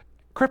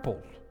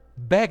 crippled,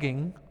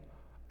 begging,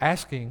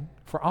 asking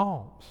for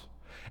alms.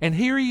 And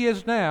here he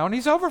is now, and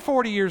he's over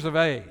 40 years of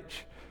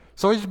age.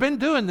 So he's been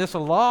doing this a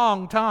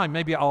long time,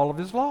 maybe all of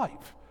his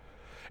life.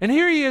 And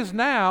here he is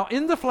now,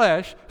 in the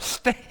flesh,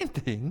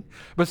 standing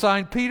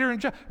beside Peter and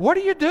John. What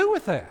do you do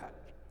with that?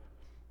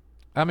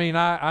 I mean,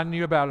 I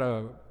knew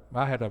about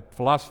I had a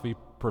philosophy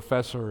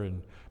professor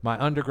in my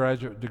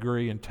undergraduate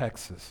degree in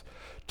Texas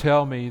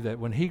tell me that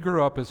when he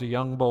grew up as a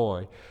young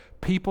boy,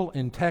 people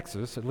in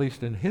Texas, at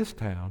least in his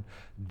town,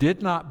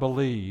 did not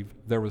believe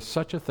there was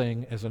such a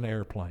thing as an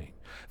airplane.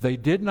 They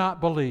did not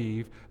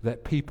believe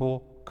that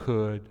people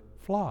could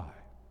fly.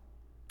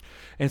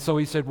 And so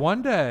he said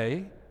one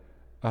day,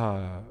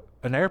 an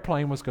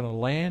airplane was going to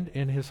land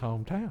in his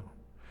hometown.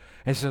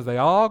 And so they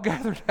all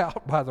gathered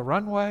out by the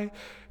runway.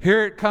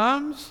 Here it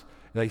comes.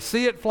 They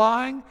see it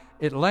flying.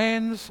 It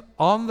lands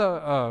on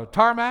the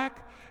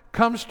tarmac,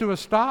 comes to a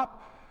stop.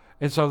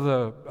 And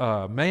so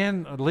the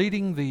man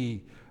leading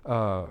the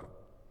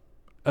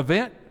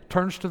event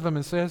turns to them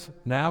and says,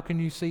 now can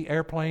you see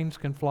airplanes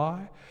can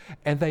fly?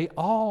 And they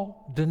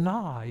all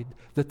denied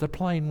that the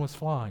plane was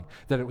flying,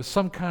 that it was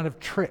some kind of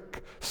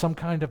trick, some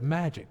kind of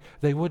magic.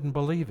 They wouldn't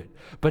believe it.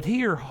 But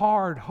here,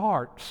 hard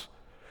hearts,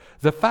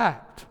 the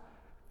fact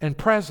and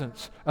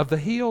presence of the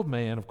healed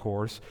man, of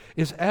course,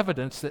 is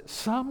evidence that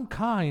some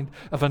kind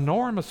of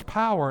enormous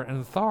power and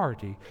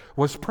authority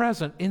was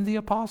present in the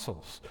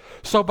apostles.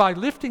 So by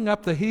lifting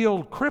up the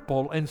healed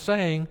cripple and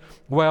saying,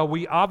 well,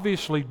 we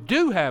obviously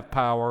do have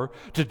power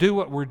to do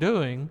what we're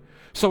doing,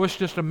 so it's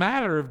just a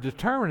matter of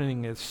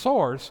determining its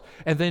source,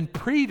 and then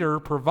Peter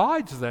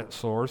provides that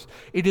source.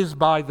 It is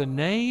by the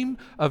name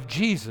of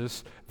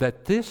Jesus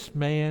that this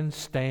man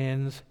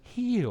stands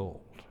healed.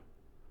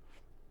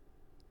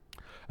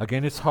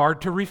 Again, it's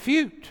hard to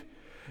refute.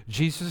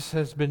 Jesus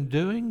has been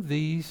doing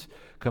these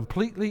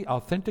completely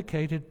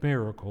authenticated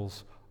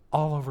miracles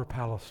all over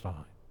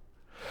Palestine.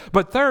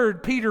 But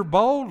third, Peter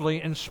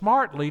boldly and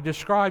smartly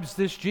describes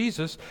this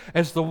Jesus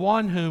as the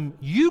one whom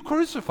you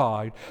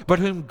crucified, but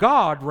whom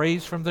God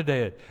raised from the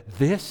dead.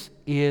 This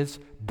is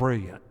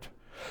brilliant.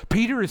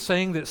 Peter is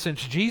saying that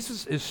since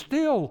Jesus is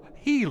still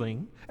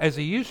healing as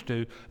he used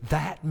to,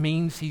 that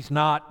means he's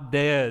not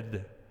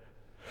dead.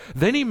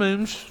 Then he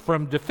moves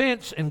from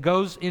defense and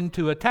goes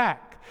into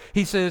attack.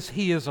 He says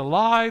he is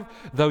alive,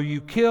 though you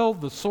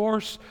killed the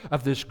source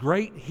of this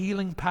great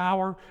healing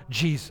power,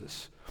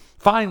 Jesus.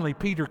 Finally,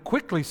 Peter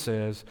quickly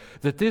says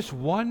that this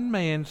one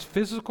man's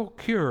physical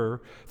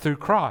cure through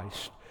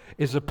Christ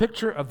is a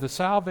picture of the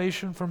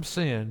salvation from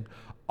sin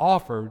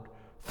offered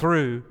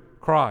through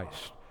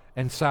Christ.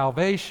 And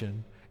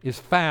salvation is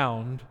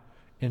found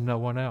in no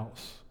one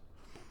else.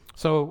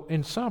 So,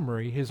 in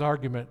summary, his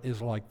argument is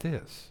like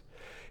this.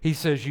 He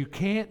says you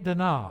can't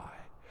deny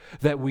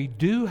that we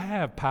do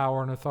have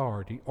power and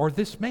authority, or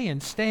this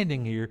man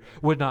standing here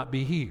would not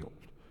be healed.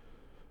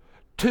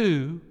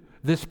 2,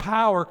 this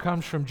power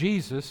comes from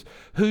Jesus,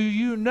 who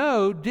you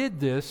know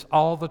did this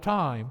all the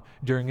time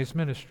during his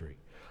ministry.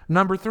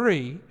 Number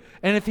 3,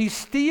 and if he's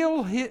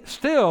still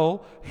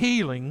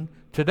healing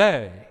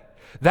today,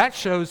 that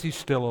shows he's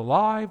still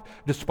alive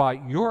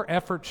despite your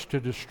efforts to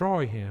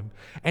destroy him.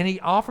 And he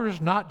offers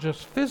not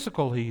just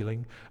physical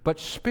healing, but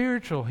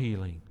spiritual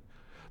healing.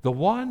 The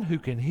one who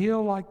can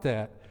heal like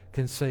that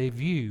can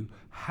save you.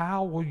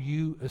 How will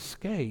you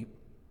escape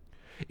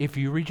if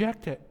you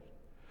reject it?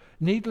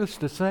 Needless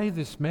to say,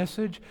 this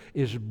message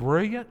is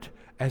brilliant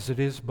as it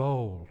is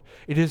bold.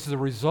 It is the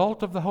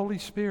result of the Holy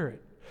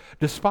Spirit.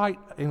 Despite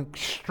an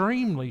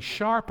extremely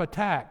sharp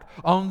attack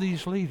on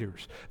these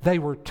leaders, they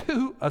were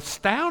too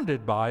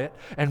astounded by it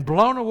and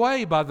blown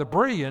away by the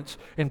brilliance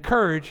and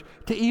courage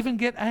to even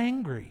get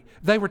angry.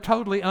 They were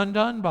totally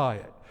undone by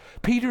it.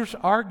 Peter's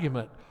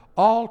argument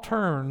all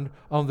turned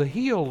on the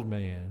healed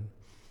man,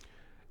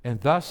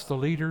 and thus the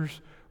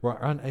leaders were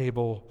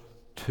unable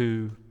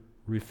to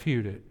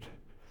refute it.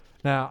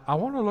 Now, I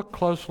want to look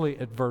closely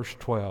at verse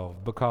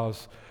 12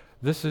 because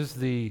this is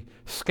the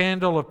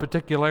scandal of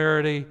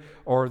particularity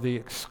or the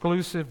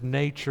exclusive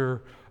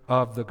nature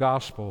of the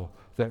gospel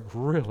that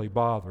really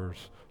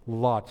bothers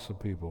Lots of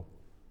people.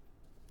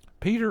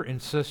 Peter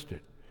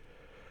insisted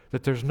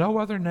that there's no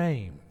other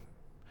name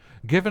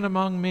given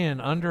among men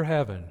under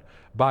heaven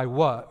by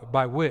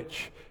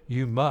which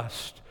you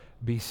must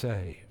be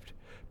saved.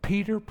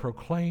 Peter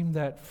proclaimed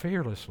that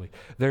fearlessly.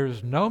 There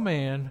is no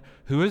man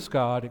who is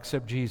God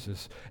except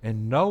Jesus,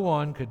 and no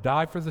one could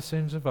die for the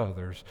sins of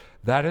others.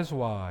 That is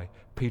why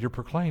Peter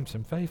proclaims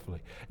him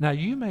faithfully. Now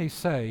you may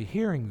say,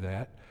 hearing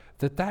that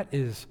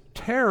is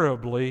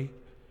terribly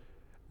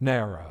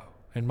narrow.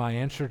 And my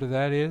answer to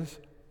that is,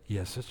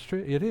 yes, it's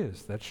true. It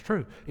is. That's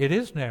true. It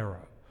is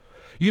narrow.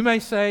 You may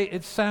say,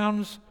 it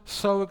sounds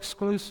so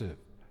exclusive.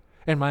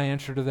 And my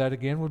answer to that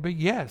again would be,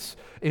 yes,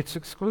 it's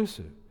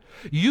exclusive.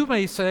 You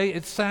may say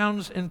it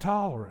sounds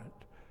intolerant.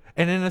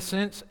 And in a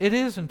sense, it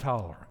is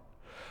intolerant.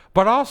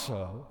 But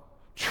also,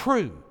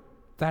 true.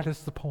 That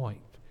is the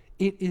point.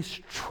 It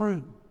is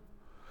true.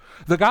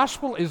 The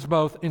gospel is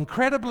both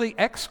incredibly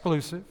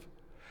exclusive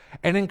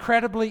and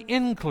incredibly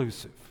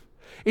inclusive.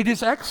 It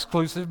is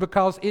exclusive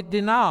because it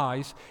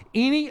denies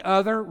any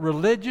other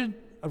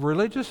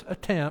religious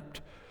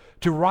attempt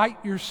to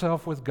right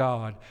yourself with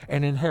God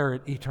and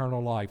inherit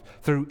eternal life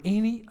through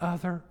any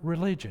other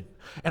religion.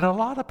 And a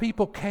lot of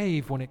people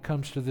cave when it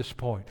comes to this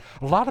point.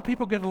 A lot of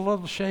people get a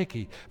little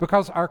shaky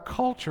because our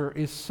culture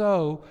is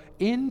so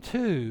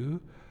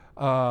into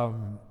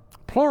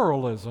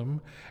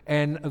pluralism,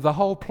 and the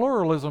whole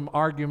pluralism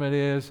argument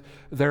is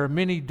there are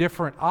many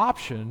different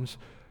options,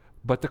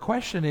 but the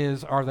question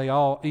is, are they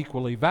all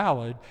equally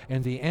valid?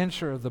 And the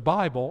answer of the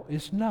Bible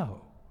is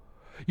no.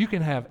 You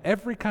can have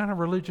every kind of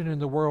religion in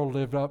the world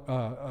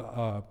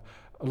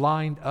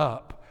lined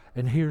up,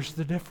 and here's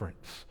the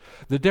difference.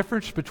 The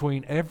difference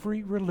between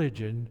every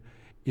religion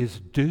is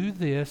do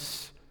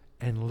this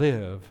and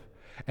live,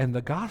 and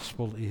the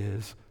gospel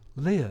is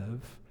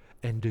live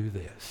and do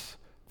this.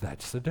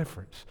 That's the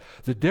difference.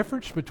 The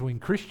difference between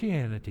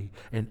Christianity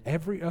and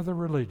every other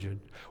religion,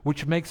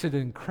 which makes it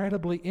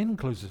incredibly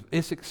inclusive.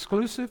 It's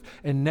exclusive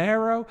and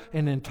narrow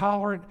and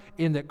intolerant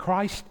in that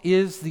Christ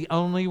is the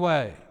only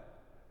way.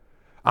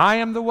 I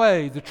am the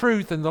way, the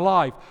truth, and the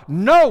life.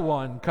 No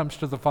one comes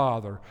to the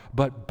Father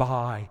but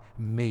by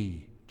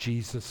me.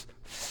 Jesus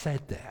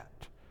said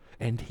that,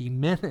 and he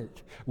meant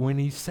it when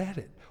he said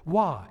it.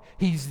 Why?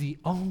 He's the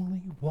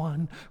only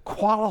one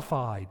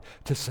qualified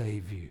to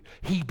save you.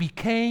 He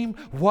became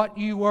what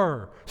you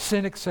were,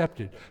 sin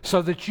accepted,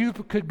 so that you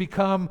could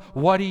become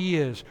what he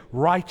is,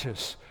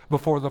 righteous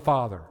before the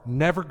Father.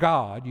 Never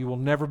God. You will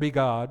never be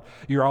God.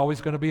 You're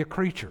always going to be a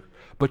creature.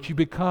 But you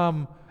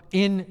become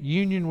in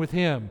union with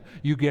him.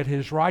 You get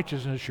his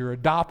righteousness. You're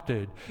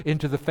adopted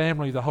into the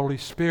family. The Holy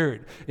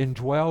Spirit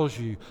indwells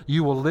you.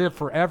 You will live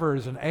forever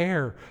as an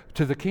heir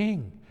to the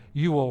King.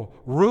 You will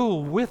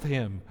rule with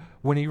him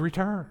when he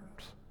returns.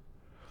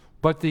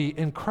 But the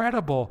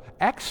incredible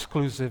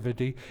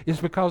exclusivity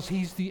is because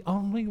he's the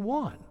only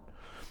one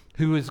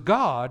who is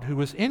God, who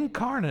was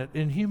incarnate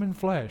in human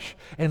flesh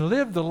and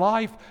lived the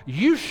life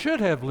you should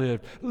have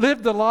lived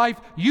the life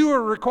you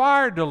were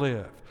required to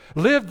live,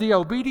 lived the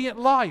obedient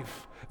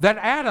life that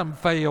Adam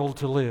failed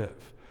to live.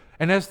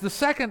 And as the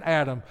second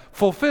Adam,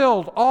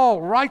 fulfilled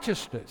all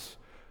righteousness,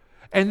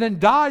 and then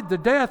died the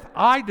death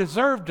I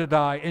deserve to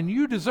die, and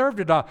you deserve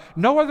to die.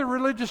 No other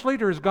religious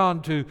leader has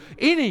gone to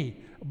any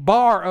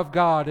bar of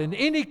God and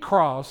any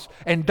cross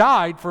and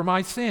died for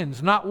my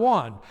sins, not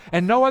one.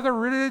 And no other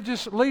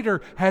religious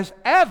leader has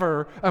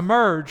ever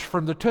emerged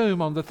from the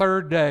tomb on the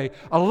third day,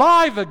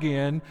 alive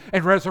again,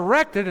 and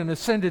resurrected and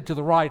ascended to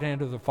the right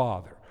hand of the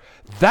Father.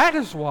 That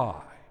is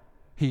why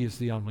he is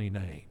the only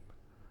name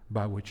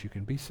by which you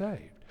can be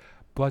saved.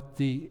 But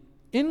the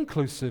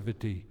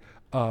inclusivity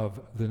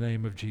of the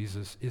name of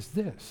Jesus is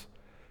this: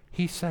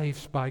 he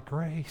saves by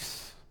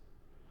grace.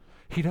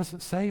 He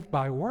doesn't save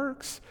by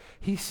works.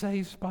 He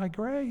saves by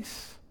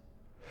grace.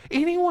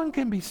 Anyone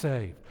can be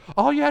saved.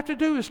 All you have to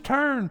do is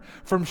turn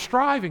from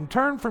striving,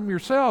 turn from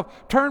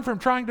yourself, turn from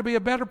trying to be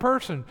a better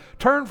person,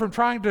 turn from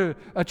trying to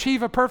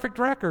achieve a perfect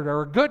record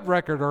or a good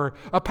record or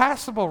a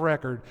passable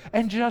record,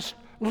 and just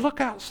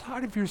look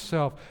outside of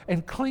yourself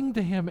and cling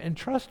to him and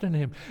trust in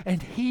him,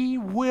 and he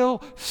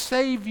will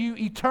save you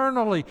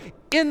eternally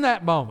in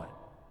that moment.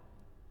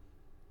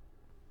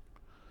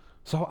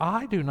 So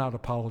I do not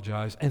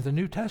apologize, and the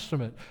New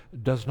Testament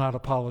does not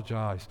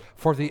apologize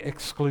for the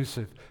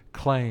exclusive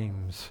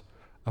claims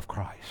of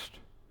Christ.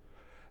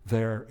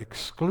 They're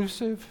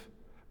exclusive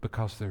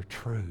because they're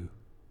true.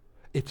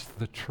 It's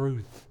the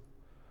truth.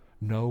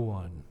 No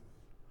one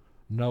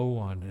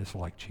is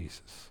like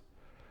Jesus.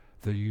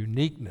 The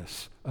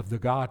uniqueness of the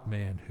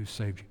God-man who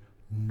saved you.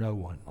 No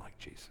one like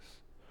Jesus.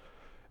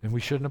 And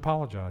we shouldn't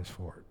apologize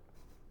for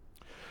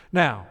it.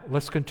 Now,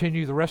 let's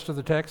continue the rest of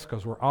the text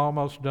because we're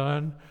almost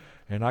done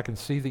and I can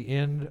see the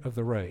end of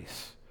the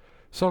race.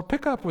 So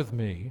pick up with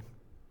me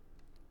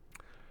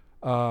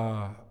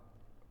verse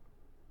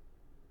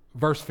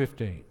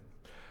 15.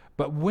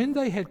 But when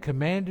they had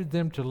commanded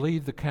them to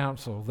leave the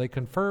council, they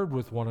conferred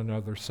with one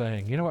another,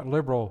 saying, you know what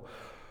liberal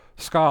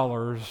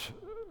scholars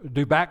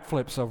do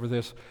backflips over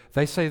this?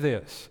 They say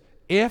this: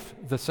 if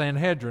the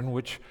Sanhedrin,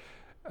 which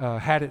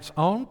had its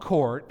own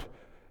court,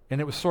 and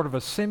it was sort of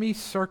a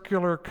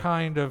semicircular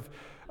kind of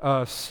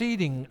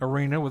seating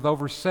arena with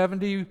over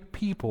 70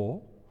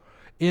 people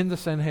in the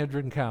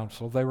Sanhedrin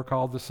Council. They were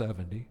called the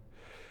 70.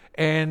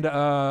 And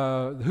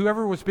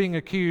whoever was being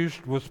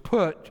accused was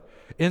put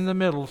in the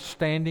middle,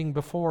 standing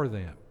before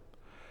them.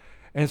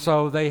 And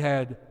so they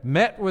had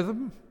met with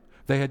them,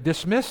 they had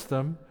dismissed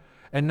them,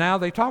 and now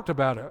they talked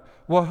about it.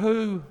 Well,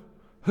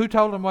 who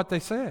told them what they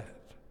said?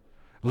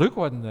 Luke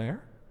wasn't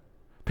there.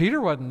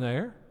 Peter wasn't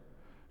there.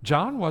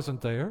 John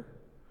wasn't there.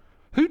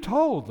 Who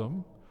told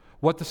them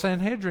what the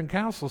Sanhedrin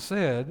Council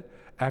said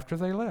after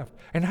they left?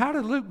 And how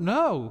did Luke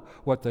know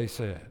what they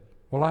said?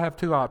 Well, I have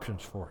two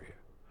options for you.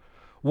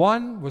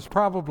 One was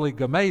probably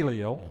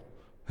Gamaliel,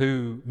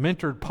 who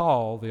mentored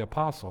Paul, the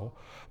apostle,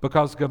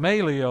 because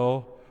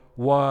Gamaliel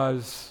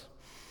was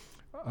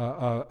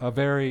a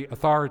very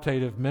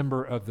authoritative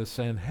member of the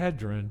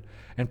Sanhedrin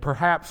and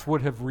perhaps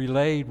would have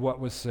relayed what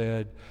was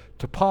said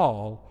to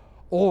Paul,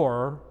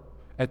 or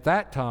at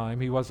that time,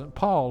 he wasn't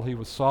Paul, he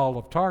was Saul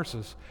of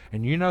Tarsus.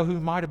 And you know who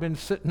might have been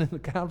sitting in the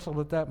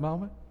council at that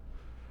moment?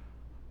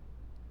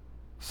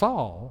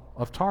 Saul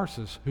of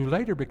Tarsus, who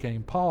later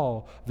became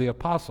Paul the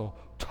apostle,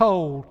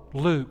 told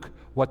Luke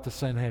what the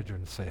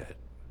Sanhedrin said.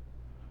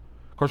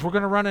 Of course, we're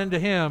going to run into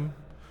him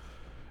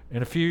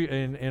in a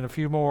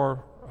few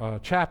more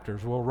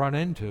chapters. We'll run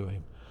into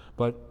him.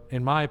 But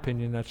in my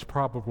opinion, that's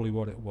probably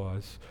what it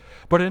was.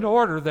 But in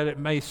order that it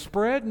may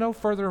spread no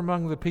further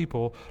among the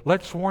people,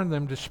 let's warn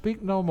them to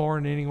speak no more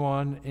in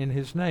anyone in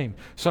his name.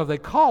 So they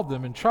called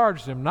them and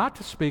charged them not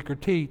to speak or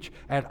teach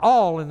at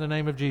all in the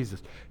name of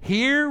Jesus.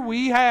 Here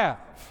we have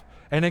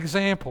an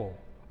example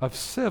of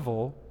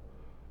civil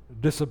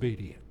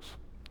disobedience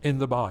in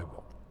the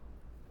Bible,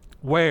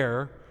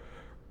 where,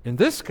 in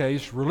this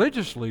case,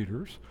 religious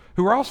leaders,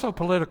 who are also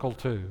political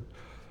too,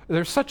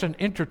 there's such an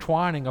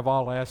intertwining of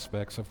all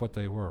aspects of what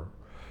they were.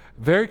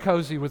 Very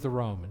cozy with the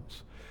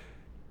Romans.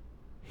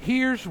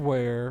 Here's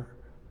where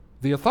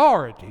the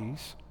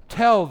authorities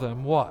tell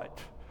them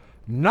what?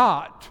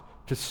 Not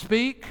to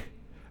speak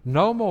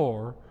no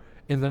more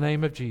in the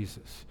name of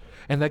Jesus.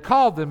 And they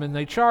called them and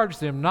they charged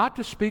them not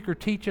to speak or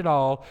teach at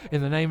all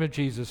in the name of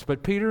Jesus.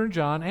 But Peter and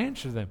John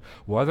answered them,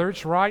 whether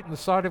it's right in the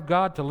sight of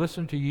God to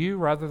listen to you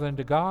rather than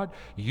to God,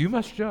 you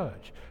must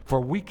judge. For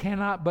we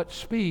cannot but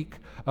speak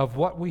of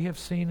what we have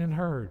seen and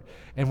heard.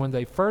 And when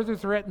they further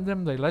threatened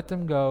them, they let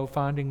them go,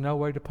 finding no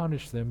way to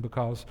punish them,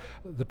 because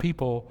the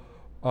people,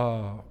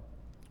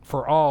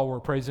 for all,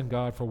 were praising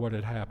God for what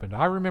had happened.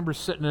 I remember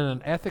sitting in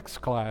an ethics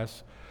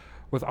class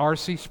with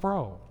R.C.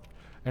 Sproul.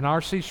 And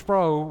R.C.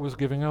 Sproul was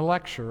giving a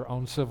lecture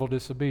on civil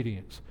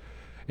disobedience.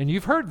 And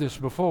you've heard this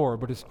before,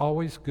 but it's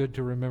always good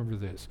to remember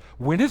this.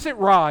 When is it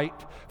right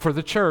for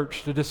the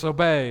church to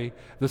disobey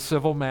the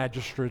civil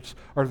magistrates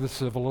or the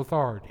civil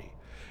authority?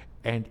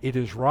 And it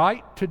is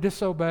right to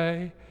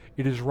disobey.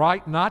 It is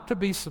right not to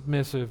be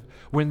submissive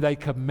when they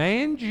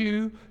command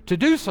you to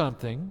do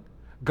something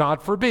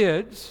God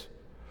forbids,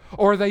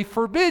 or they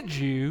forbid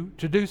you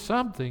to do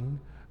something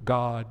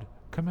God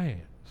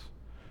commands.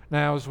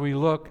 Now, as we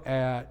look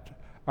at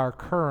our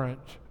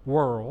current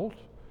world,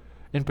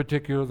 in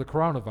particular the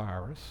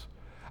coronavirus,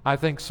 I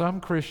think some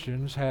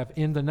Christians have,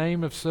 in the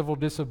name of civil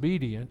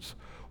disobedience,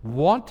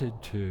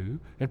 wanted to,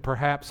 and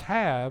perhaps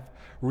have,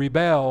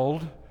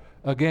 rebelled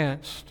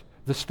against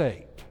the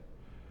state.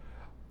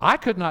 I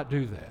could not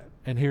do that,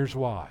 and here's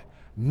why.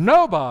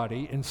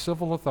 Nobody in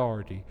civil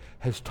authority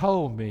has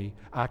told me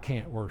I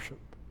can't worship.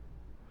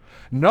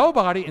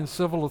 Nobody in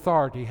civil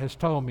authority has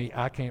told me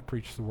I can't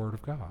preach the Word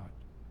of God.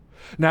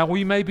 Now,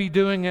 we may be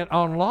doing it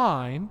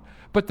online,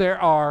 but there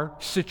are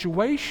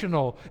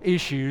situational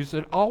issues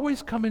that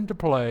always come into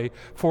play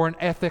for an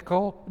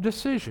ethical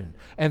decision.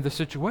 And the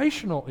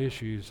situational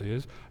issues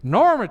is,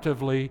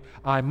 normatively,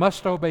 I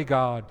must obey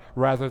God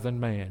rather than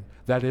man.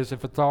 That is,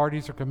 if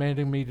authorities are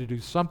commanding me to do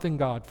something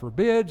God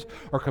forbids,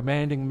 or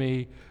commanding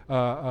me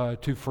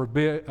to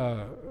forbid,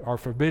 or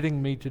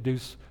forbidding me to do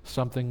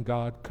something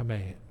God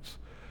commands.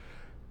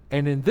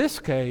 And in this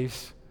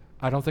case,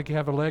 I don't think you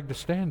have a leg to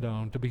stand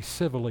on to be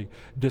civilly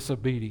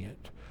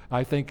disobedient.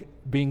 I think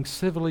being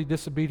civilly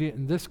disobedient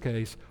in this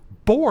case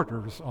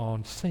borders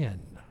on sin.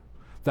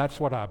 That's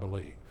what I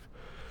believe.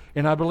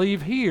 And I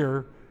believe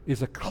here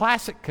is a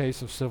classic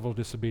case of civil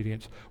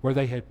disobedience where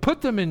they had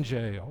put them in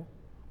jail,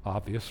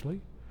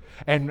 obviously,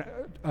 and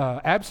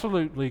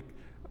absolutely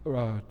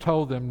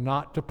told them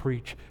not to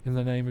preach in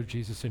the name of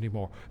Jesus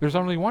anymore. There's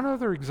only one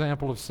other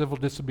example of civil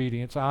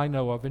disobedience I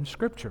know of in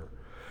Scripture.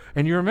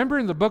 And you remember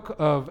in the book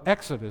of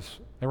Exodus,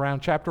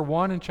 around chapter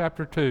 1 and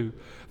chapter 2,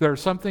 there's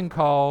something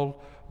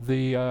called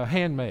the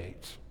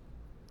handmaids.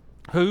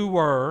 They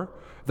were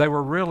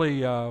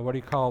really, what do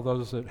you call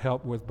those that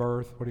help with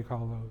birth? What do you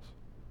call those?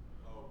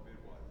 Oh,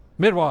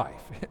 midwife.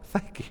 Midwife.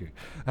 Thank you.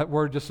 That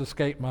word just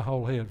escaped my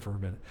whole head for a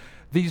minute.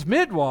 These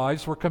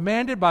midwives were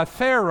commanded by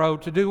Pharaoh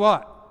to do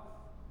what?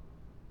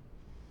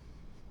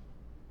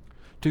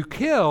 To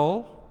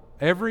kill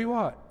every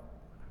what?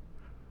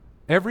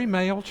 Every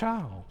male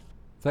child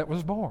that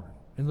was born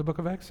in the book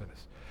of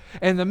Exodus.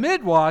 And the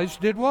midwives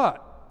did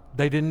what?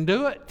 they didn't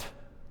do it.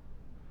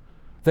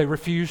 They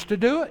refused to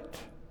do it.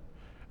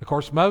 Of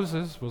course,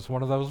 Moses was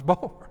one of those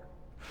born.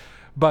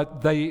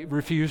 But they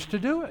refused to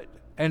do it.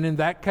 And in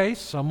that case,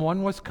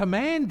 someone was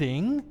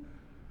commanding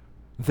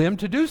them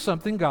to do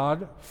something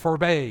God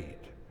forbade.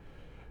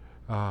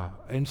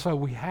 And so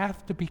we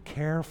have to be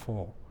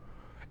careful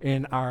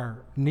in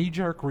our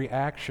knee-jerk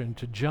reaction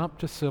to jump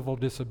to civil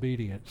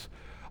disobedience.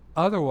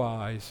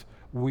 Otherwise,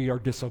 we are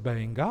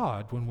disobeying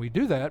God when we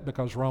do that,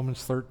 because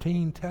Romans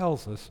 13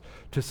 tells us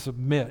to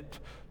submit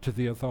to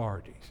the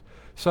authorities.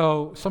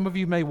 So some of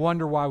you may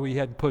wonder why we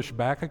hadn't pushed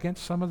back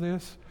against some of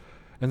this.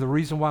 And the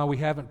reason why we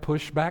haven't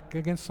pushed back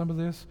against some of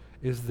this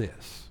is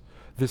this.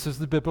 This is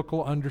the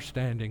biblical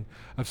understanding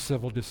of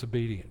civil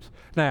disobedience.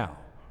 Now,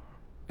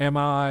 am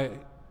I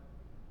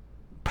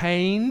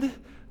pained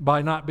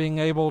by not being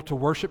able to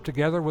worship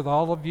together with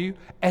all of you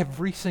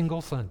every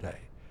single Sunday?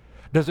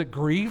 Does it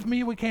grieve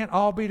me we can't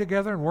all be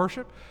together and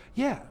worship?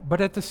 Yeah, but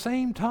at the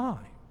same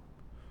time,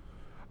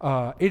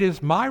 it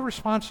is my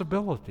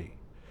responsibility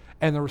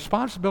and the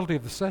responsibility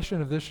of the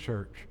session of this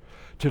church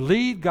to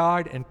lead,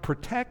 guide, and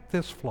protect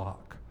this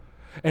flock.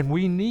 And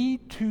we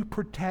need to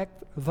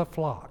protect the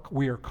flock.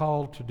 We are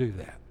called to do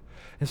that.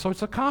 And so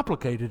it's a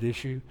complicated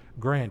issue,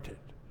 granted.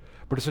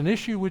 But it's an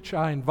issue which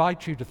I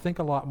invite you to think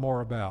a lot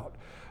more about.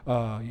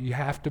 You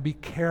have to be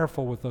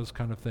careful with those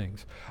kind of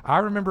things. I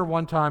remember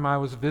one time I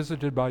was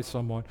visited by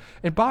someone,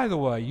 and by the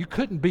way, you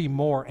couldn't be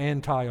more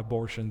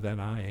anti-abortion than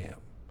I am.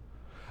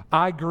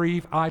 I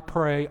grieve, I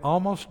pray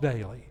almost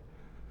daily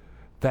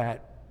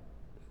that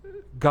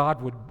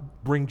God would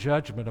bring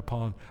judgment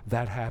upon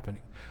that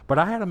happening. But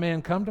I had a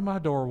man come to my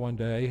door one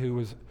day who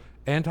was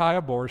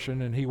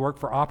anti-abortion, and he worked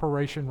for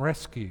Operation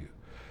Rescue,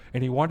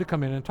 and he wanted to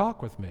come in and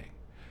talk with me.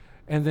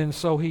 And then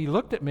so he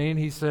looked at me and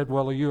he said,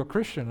 "Well, are you a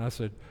Christian?" I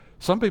said,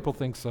 "Some people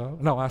think so."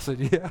 No, I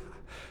said,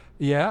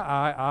 yeah,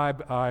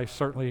 I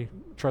certainly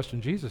trust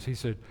in Jesus. He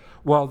said,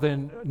 "Well,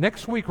 then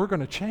next week we're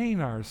going to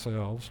chain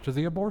ourselves to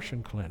the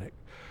abortion clinic.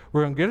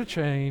 We're going to get a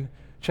chain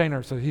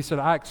ourselves." He said,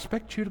 "I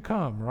expect you to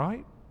come,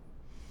 right?"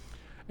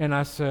 And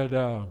I said,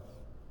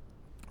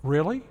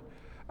 "Really?"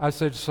 I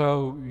said,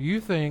 "So you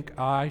think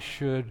I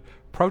should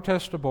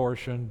protest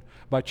abortion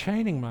by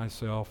chaining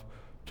myself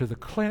to the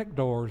clinic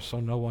doors so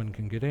no one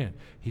can get in?"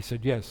 He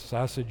said, "Yes."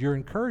 I said, "You're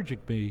encouraging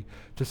me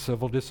to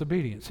civil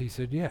disobedience." He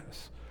said,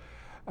 "Yes."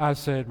 I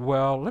said,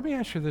 "Well, let me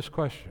ask you this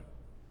question."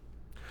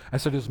 I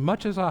said, "As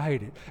much as I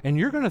hate it, and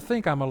you're going to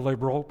think I'm a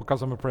liberal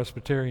because I'm a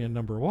Presbyterian,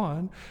 number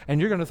one, and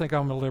you're going to think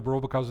I'm a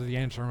liberal because of the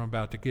answer I'm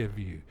about to give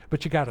you.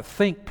 But you got to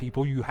think,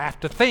 people. You have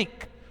to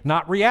think,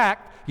 not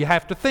react. You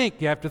have to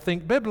think. You have to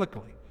think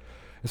biblically."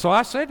 And so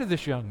I said to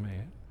this young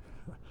man,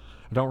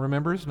 I don't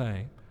remember his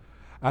name,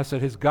 I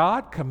said, "Has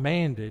God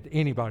commanded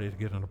anybody to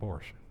get an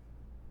abortion?"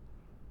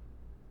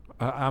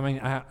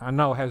 I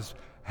know, has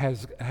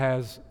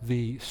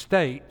the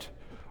state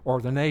or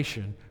the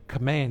nation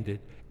commanded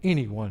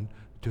anyone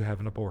to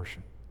have an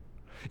abortion?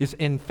 Is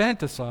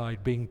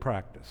infanticide being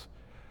practiced?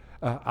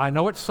 I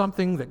know it's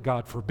something that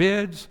God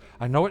forbids.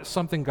 I know it's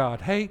something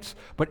God hates.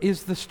 But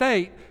is the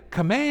state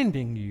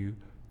commanding you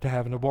to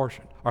have an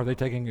abortion? Are they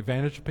taking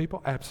advantage of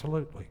people?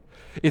 Absolutely.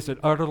 Is it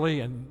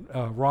utterly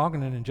wrong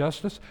and an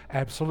injustice?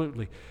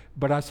 Absolutely.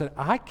 But I said,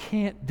 I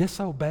can't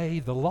disobey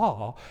the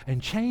law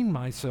and chain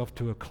myself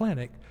to a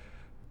clinic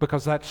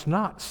because that's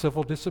not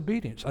civil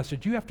disobedience. I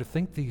said, you have to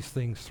think these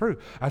things through.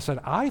 I said,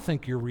 I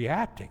think you're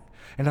reacting.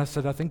 And I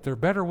said, I think there are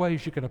better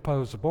ways you can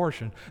oppose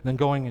abortion than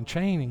going and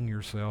chaining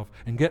yourself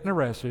and getting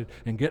arrested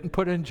and getting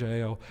put in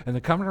jail and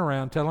then coming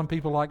around telling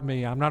people like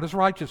me, I'm not as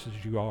righteous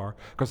as you are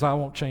because I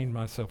won't chain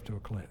myself to a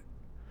clinic.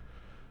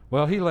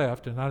 Well, he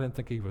left, and I didn't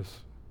think he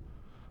was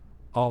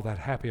all that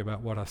happy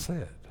about what I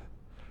said.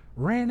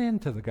 Ran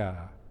into the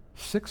guy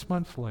 6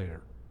 months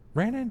later.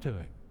 Ran into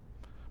him.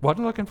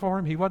 Wasn't looking for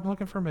him. He wasn't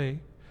looking for me.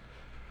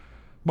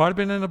 Might have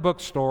been in a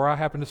bookstore. I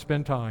happened to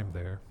spend time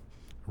there.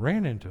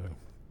 Ran into him.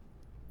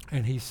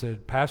 And he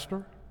said,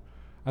 "Pastor?"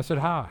 I said,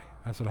 "Hi."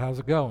 I said, "How's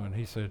it going?"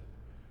 He said,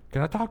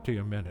 "Can I talk to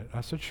you a minute?"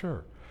 I said,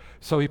 "Sure."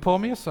 So he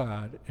pulled me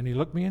aside, and he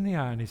looked me in the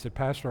eye, and he said,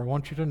 "Pastor, I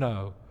want you to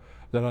know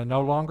that I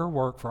no longer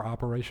work for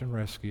Operation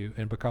Rescue,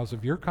 and because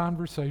of your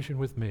conversation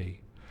with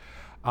me,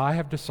 I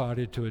have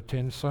decided to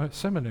attend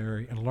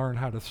seminary and learn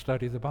how to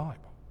study the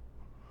Bible."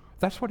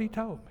 That's what he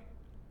told me.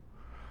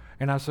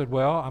 And I said,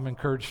 "Well, I'm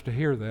encouraged to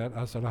hear that."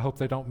 I said, "I hope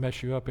they don't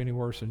mess you up any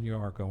worse than you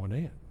are going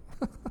in."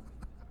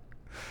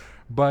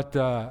 But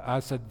I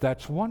said,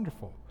 that's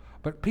wonderful.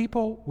 But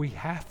people, we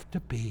have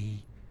to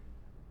be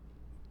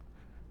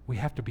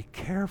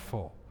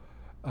careful.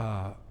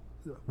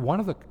 One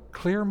of the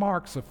clear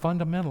marks of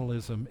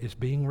fundamentalism is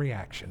being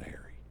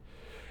reactionary.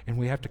 And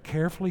we have to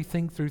carefully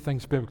think through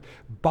things biblically.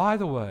 By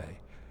the way,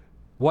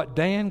 what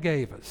Dan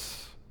gave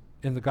us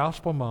in the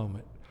gospel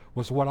moment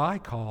was what I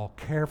call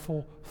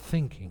careful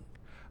thinking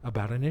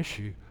about an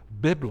issue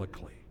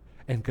biblically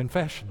and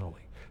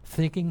confessionally.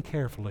 Thinking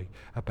carefully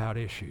about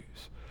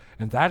issues.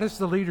 And that is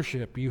the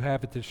leadership you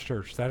have at this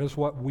church. That is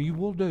what we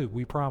will do,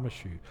 we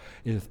promise you,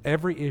 is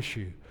every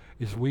issue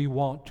is we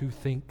want to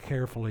think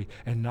carefully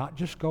and not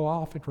just go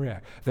off and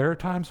react. There are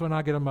times when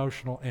I get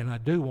emotional and I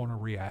do want to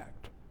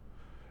react.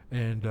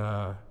 And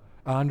I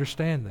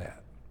understand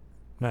that.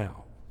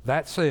 Now,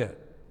 that said,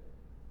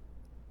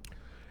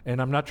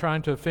 and I'm not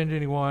trying to offend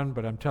anyone,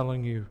 but I'm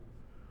telling you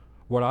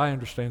what I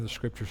understand the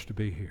Scriptures to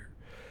be here.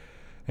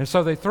 And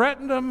so they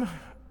threatened him,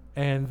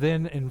 and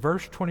then in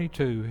verse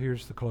 22,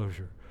 here's the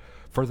closure.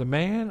 For the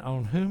man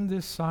on whom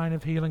this sign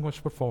of healing was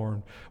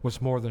performed was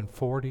more than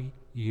 40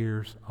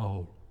 years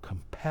old.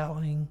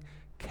 Compelling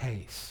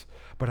case.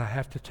 But I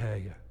have to tell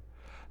you,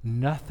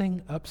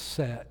 nothing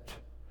upset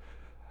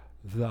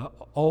the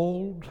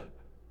old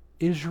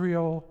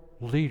Israel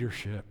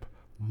leadership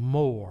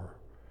more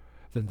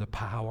than the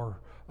power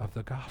of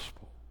the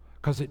gospel,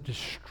 because it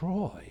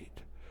destroyed.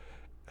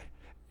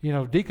 You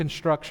know,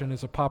 deconstruction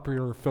is a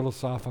popular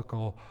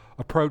philosophical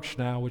approach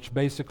now, which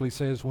basically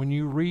says when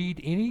you read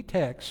any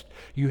text,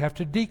 you have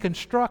to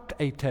deconstruct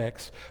a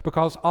text,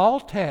 because all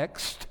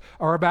texts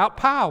are about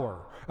power,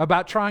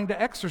 about trying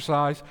to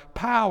exercise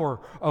power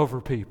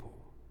over people.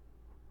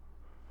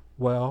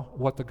 Well,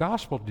 what the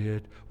gospel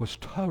did was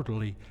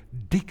totally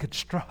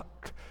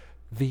deconstruct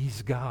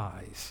these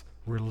guys'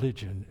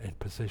 religion and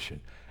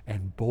position.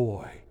 And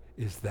boy,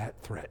 is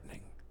that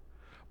threatening.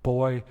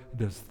 Boy,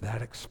 does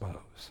that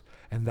expose.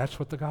 And that's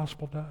what the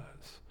gospel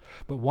does.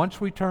 But once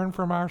we turn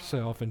from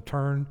ourselves and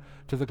turn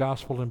to the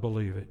gospel and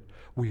believe it,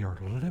 we are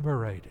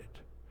liberated.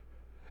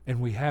 And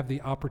we have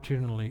the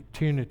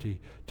opportunity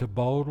to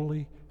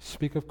boldly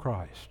speak of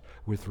Christ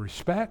with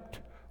respect,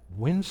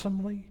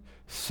 winsomely,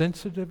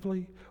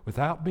 sensitively,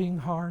 without being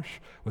harsh,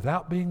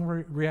 without being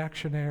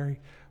reactionary,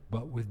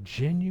 but with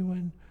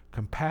genuine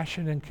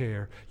compassion and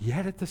care,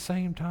 yet at the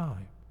same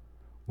time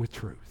with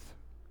truth.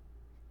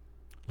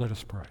 Let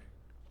us pray.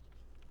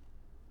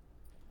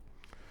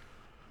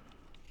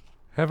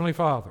 Heavenly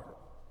Father,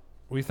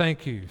 we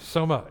thank you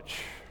so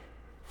much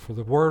for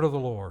the word of the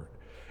Lord.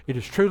 It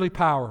is truly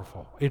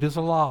powerful. It is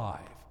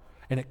alive.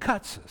 And it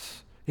cuts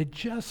us. It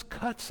just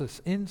cuts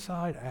us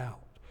inside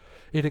out.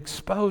 It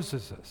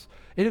exposes us.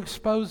 It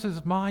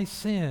exposes my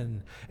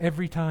sin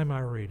every time I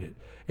read it.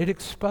 It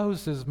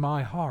exposes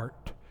my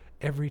heart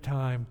every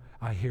time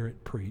I hear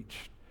it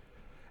preached.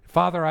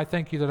 Father, I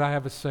thank you that I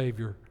have a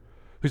Savior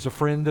who's a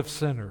friend of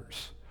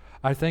sinners.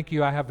 I thank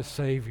you I have a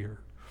Savior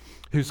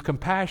whose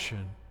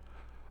compassion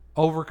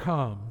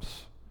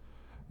overcomes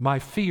my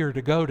fear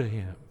to go to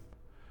Him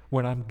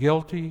when I'm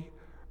guilty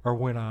or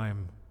when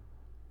I'm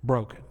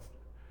broken.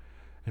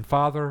 And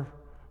Father,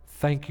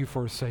 thank you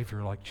for a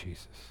Savior like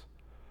Jesus.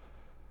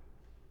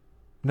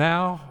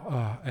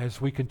 Now, as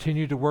we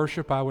continue to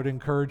worship, I would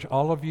encourage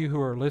all of you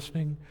who are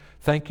listening,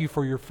 thank you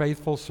for your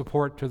faithful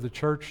support to the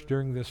church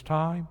during this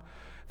time.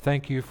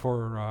 Thank you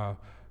for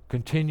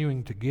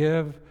continuing to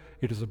give.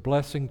 It is a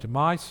blessing to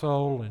my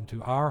soul and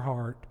to our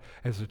heart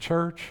as a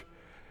church.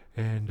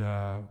 And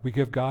we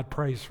give God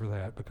praise for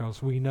that,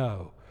 because we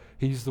know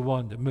He's the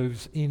one that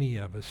moves any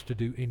of us to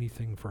do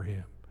anything for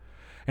Him.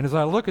 And as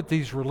I look at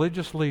these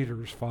religious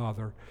leaders,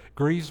 Father,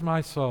 grieves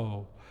my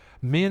soul.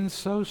 Men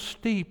so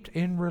steeped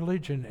in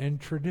religion and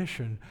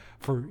tradition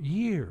for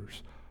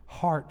years,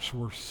 hearts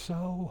were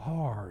so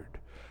hard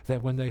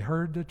that when they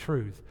heard the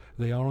truth,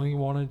 they only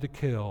wanted to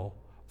kill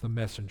the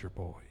messenger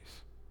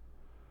boys.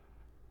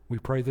 We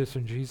pray this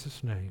in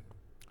Jesus' name.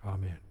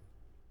 Amen.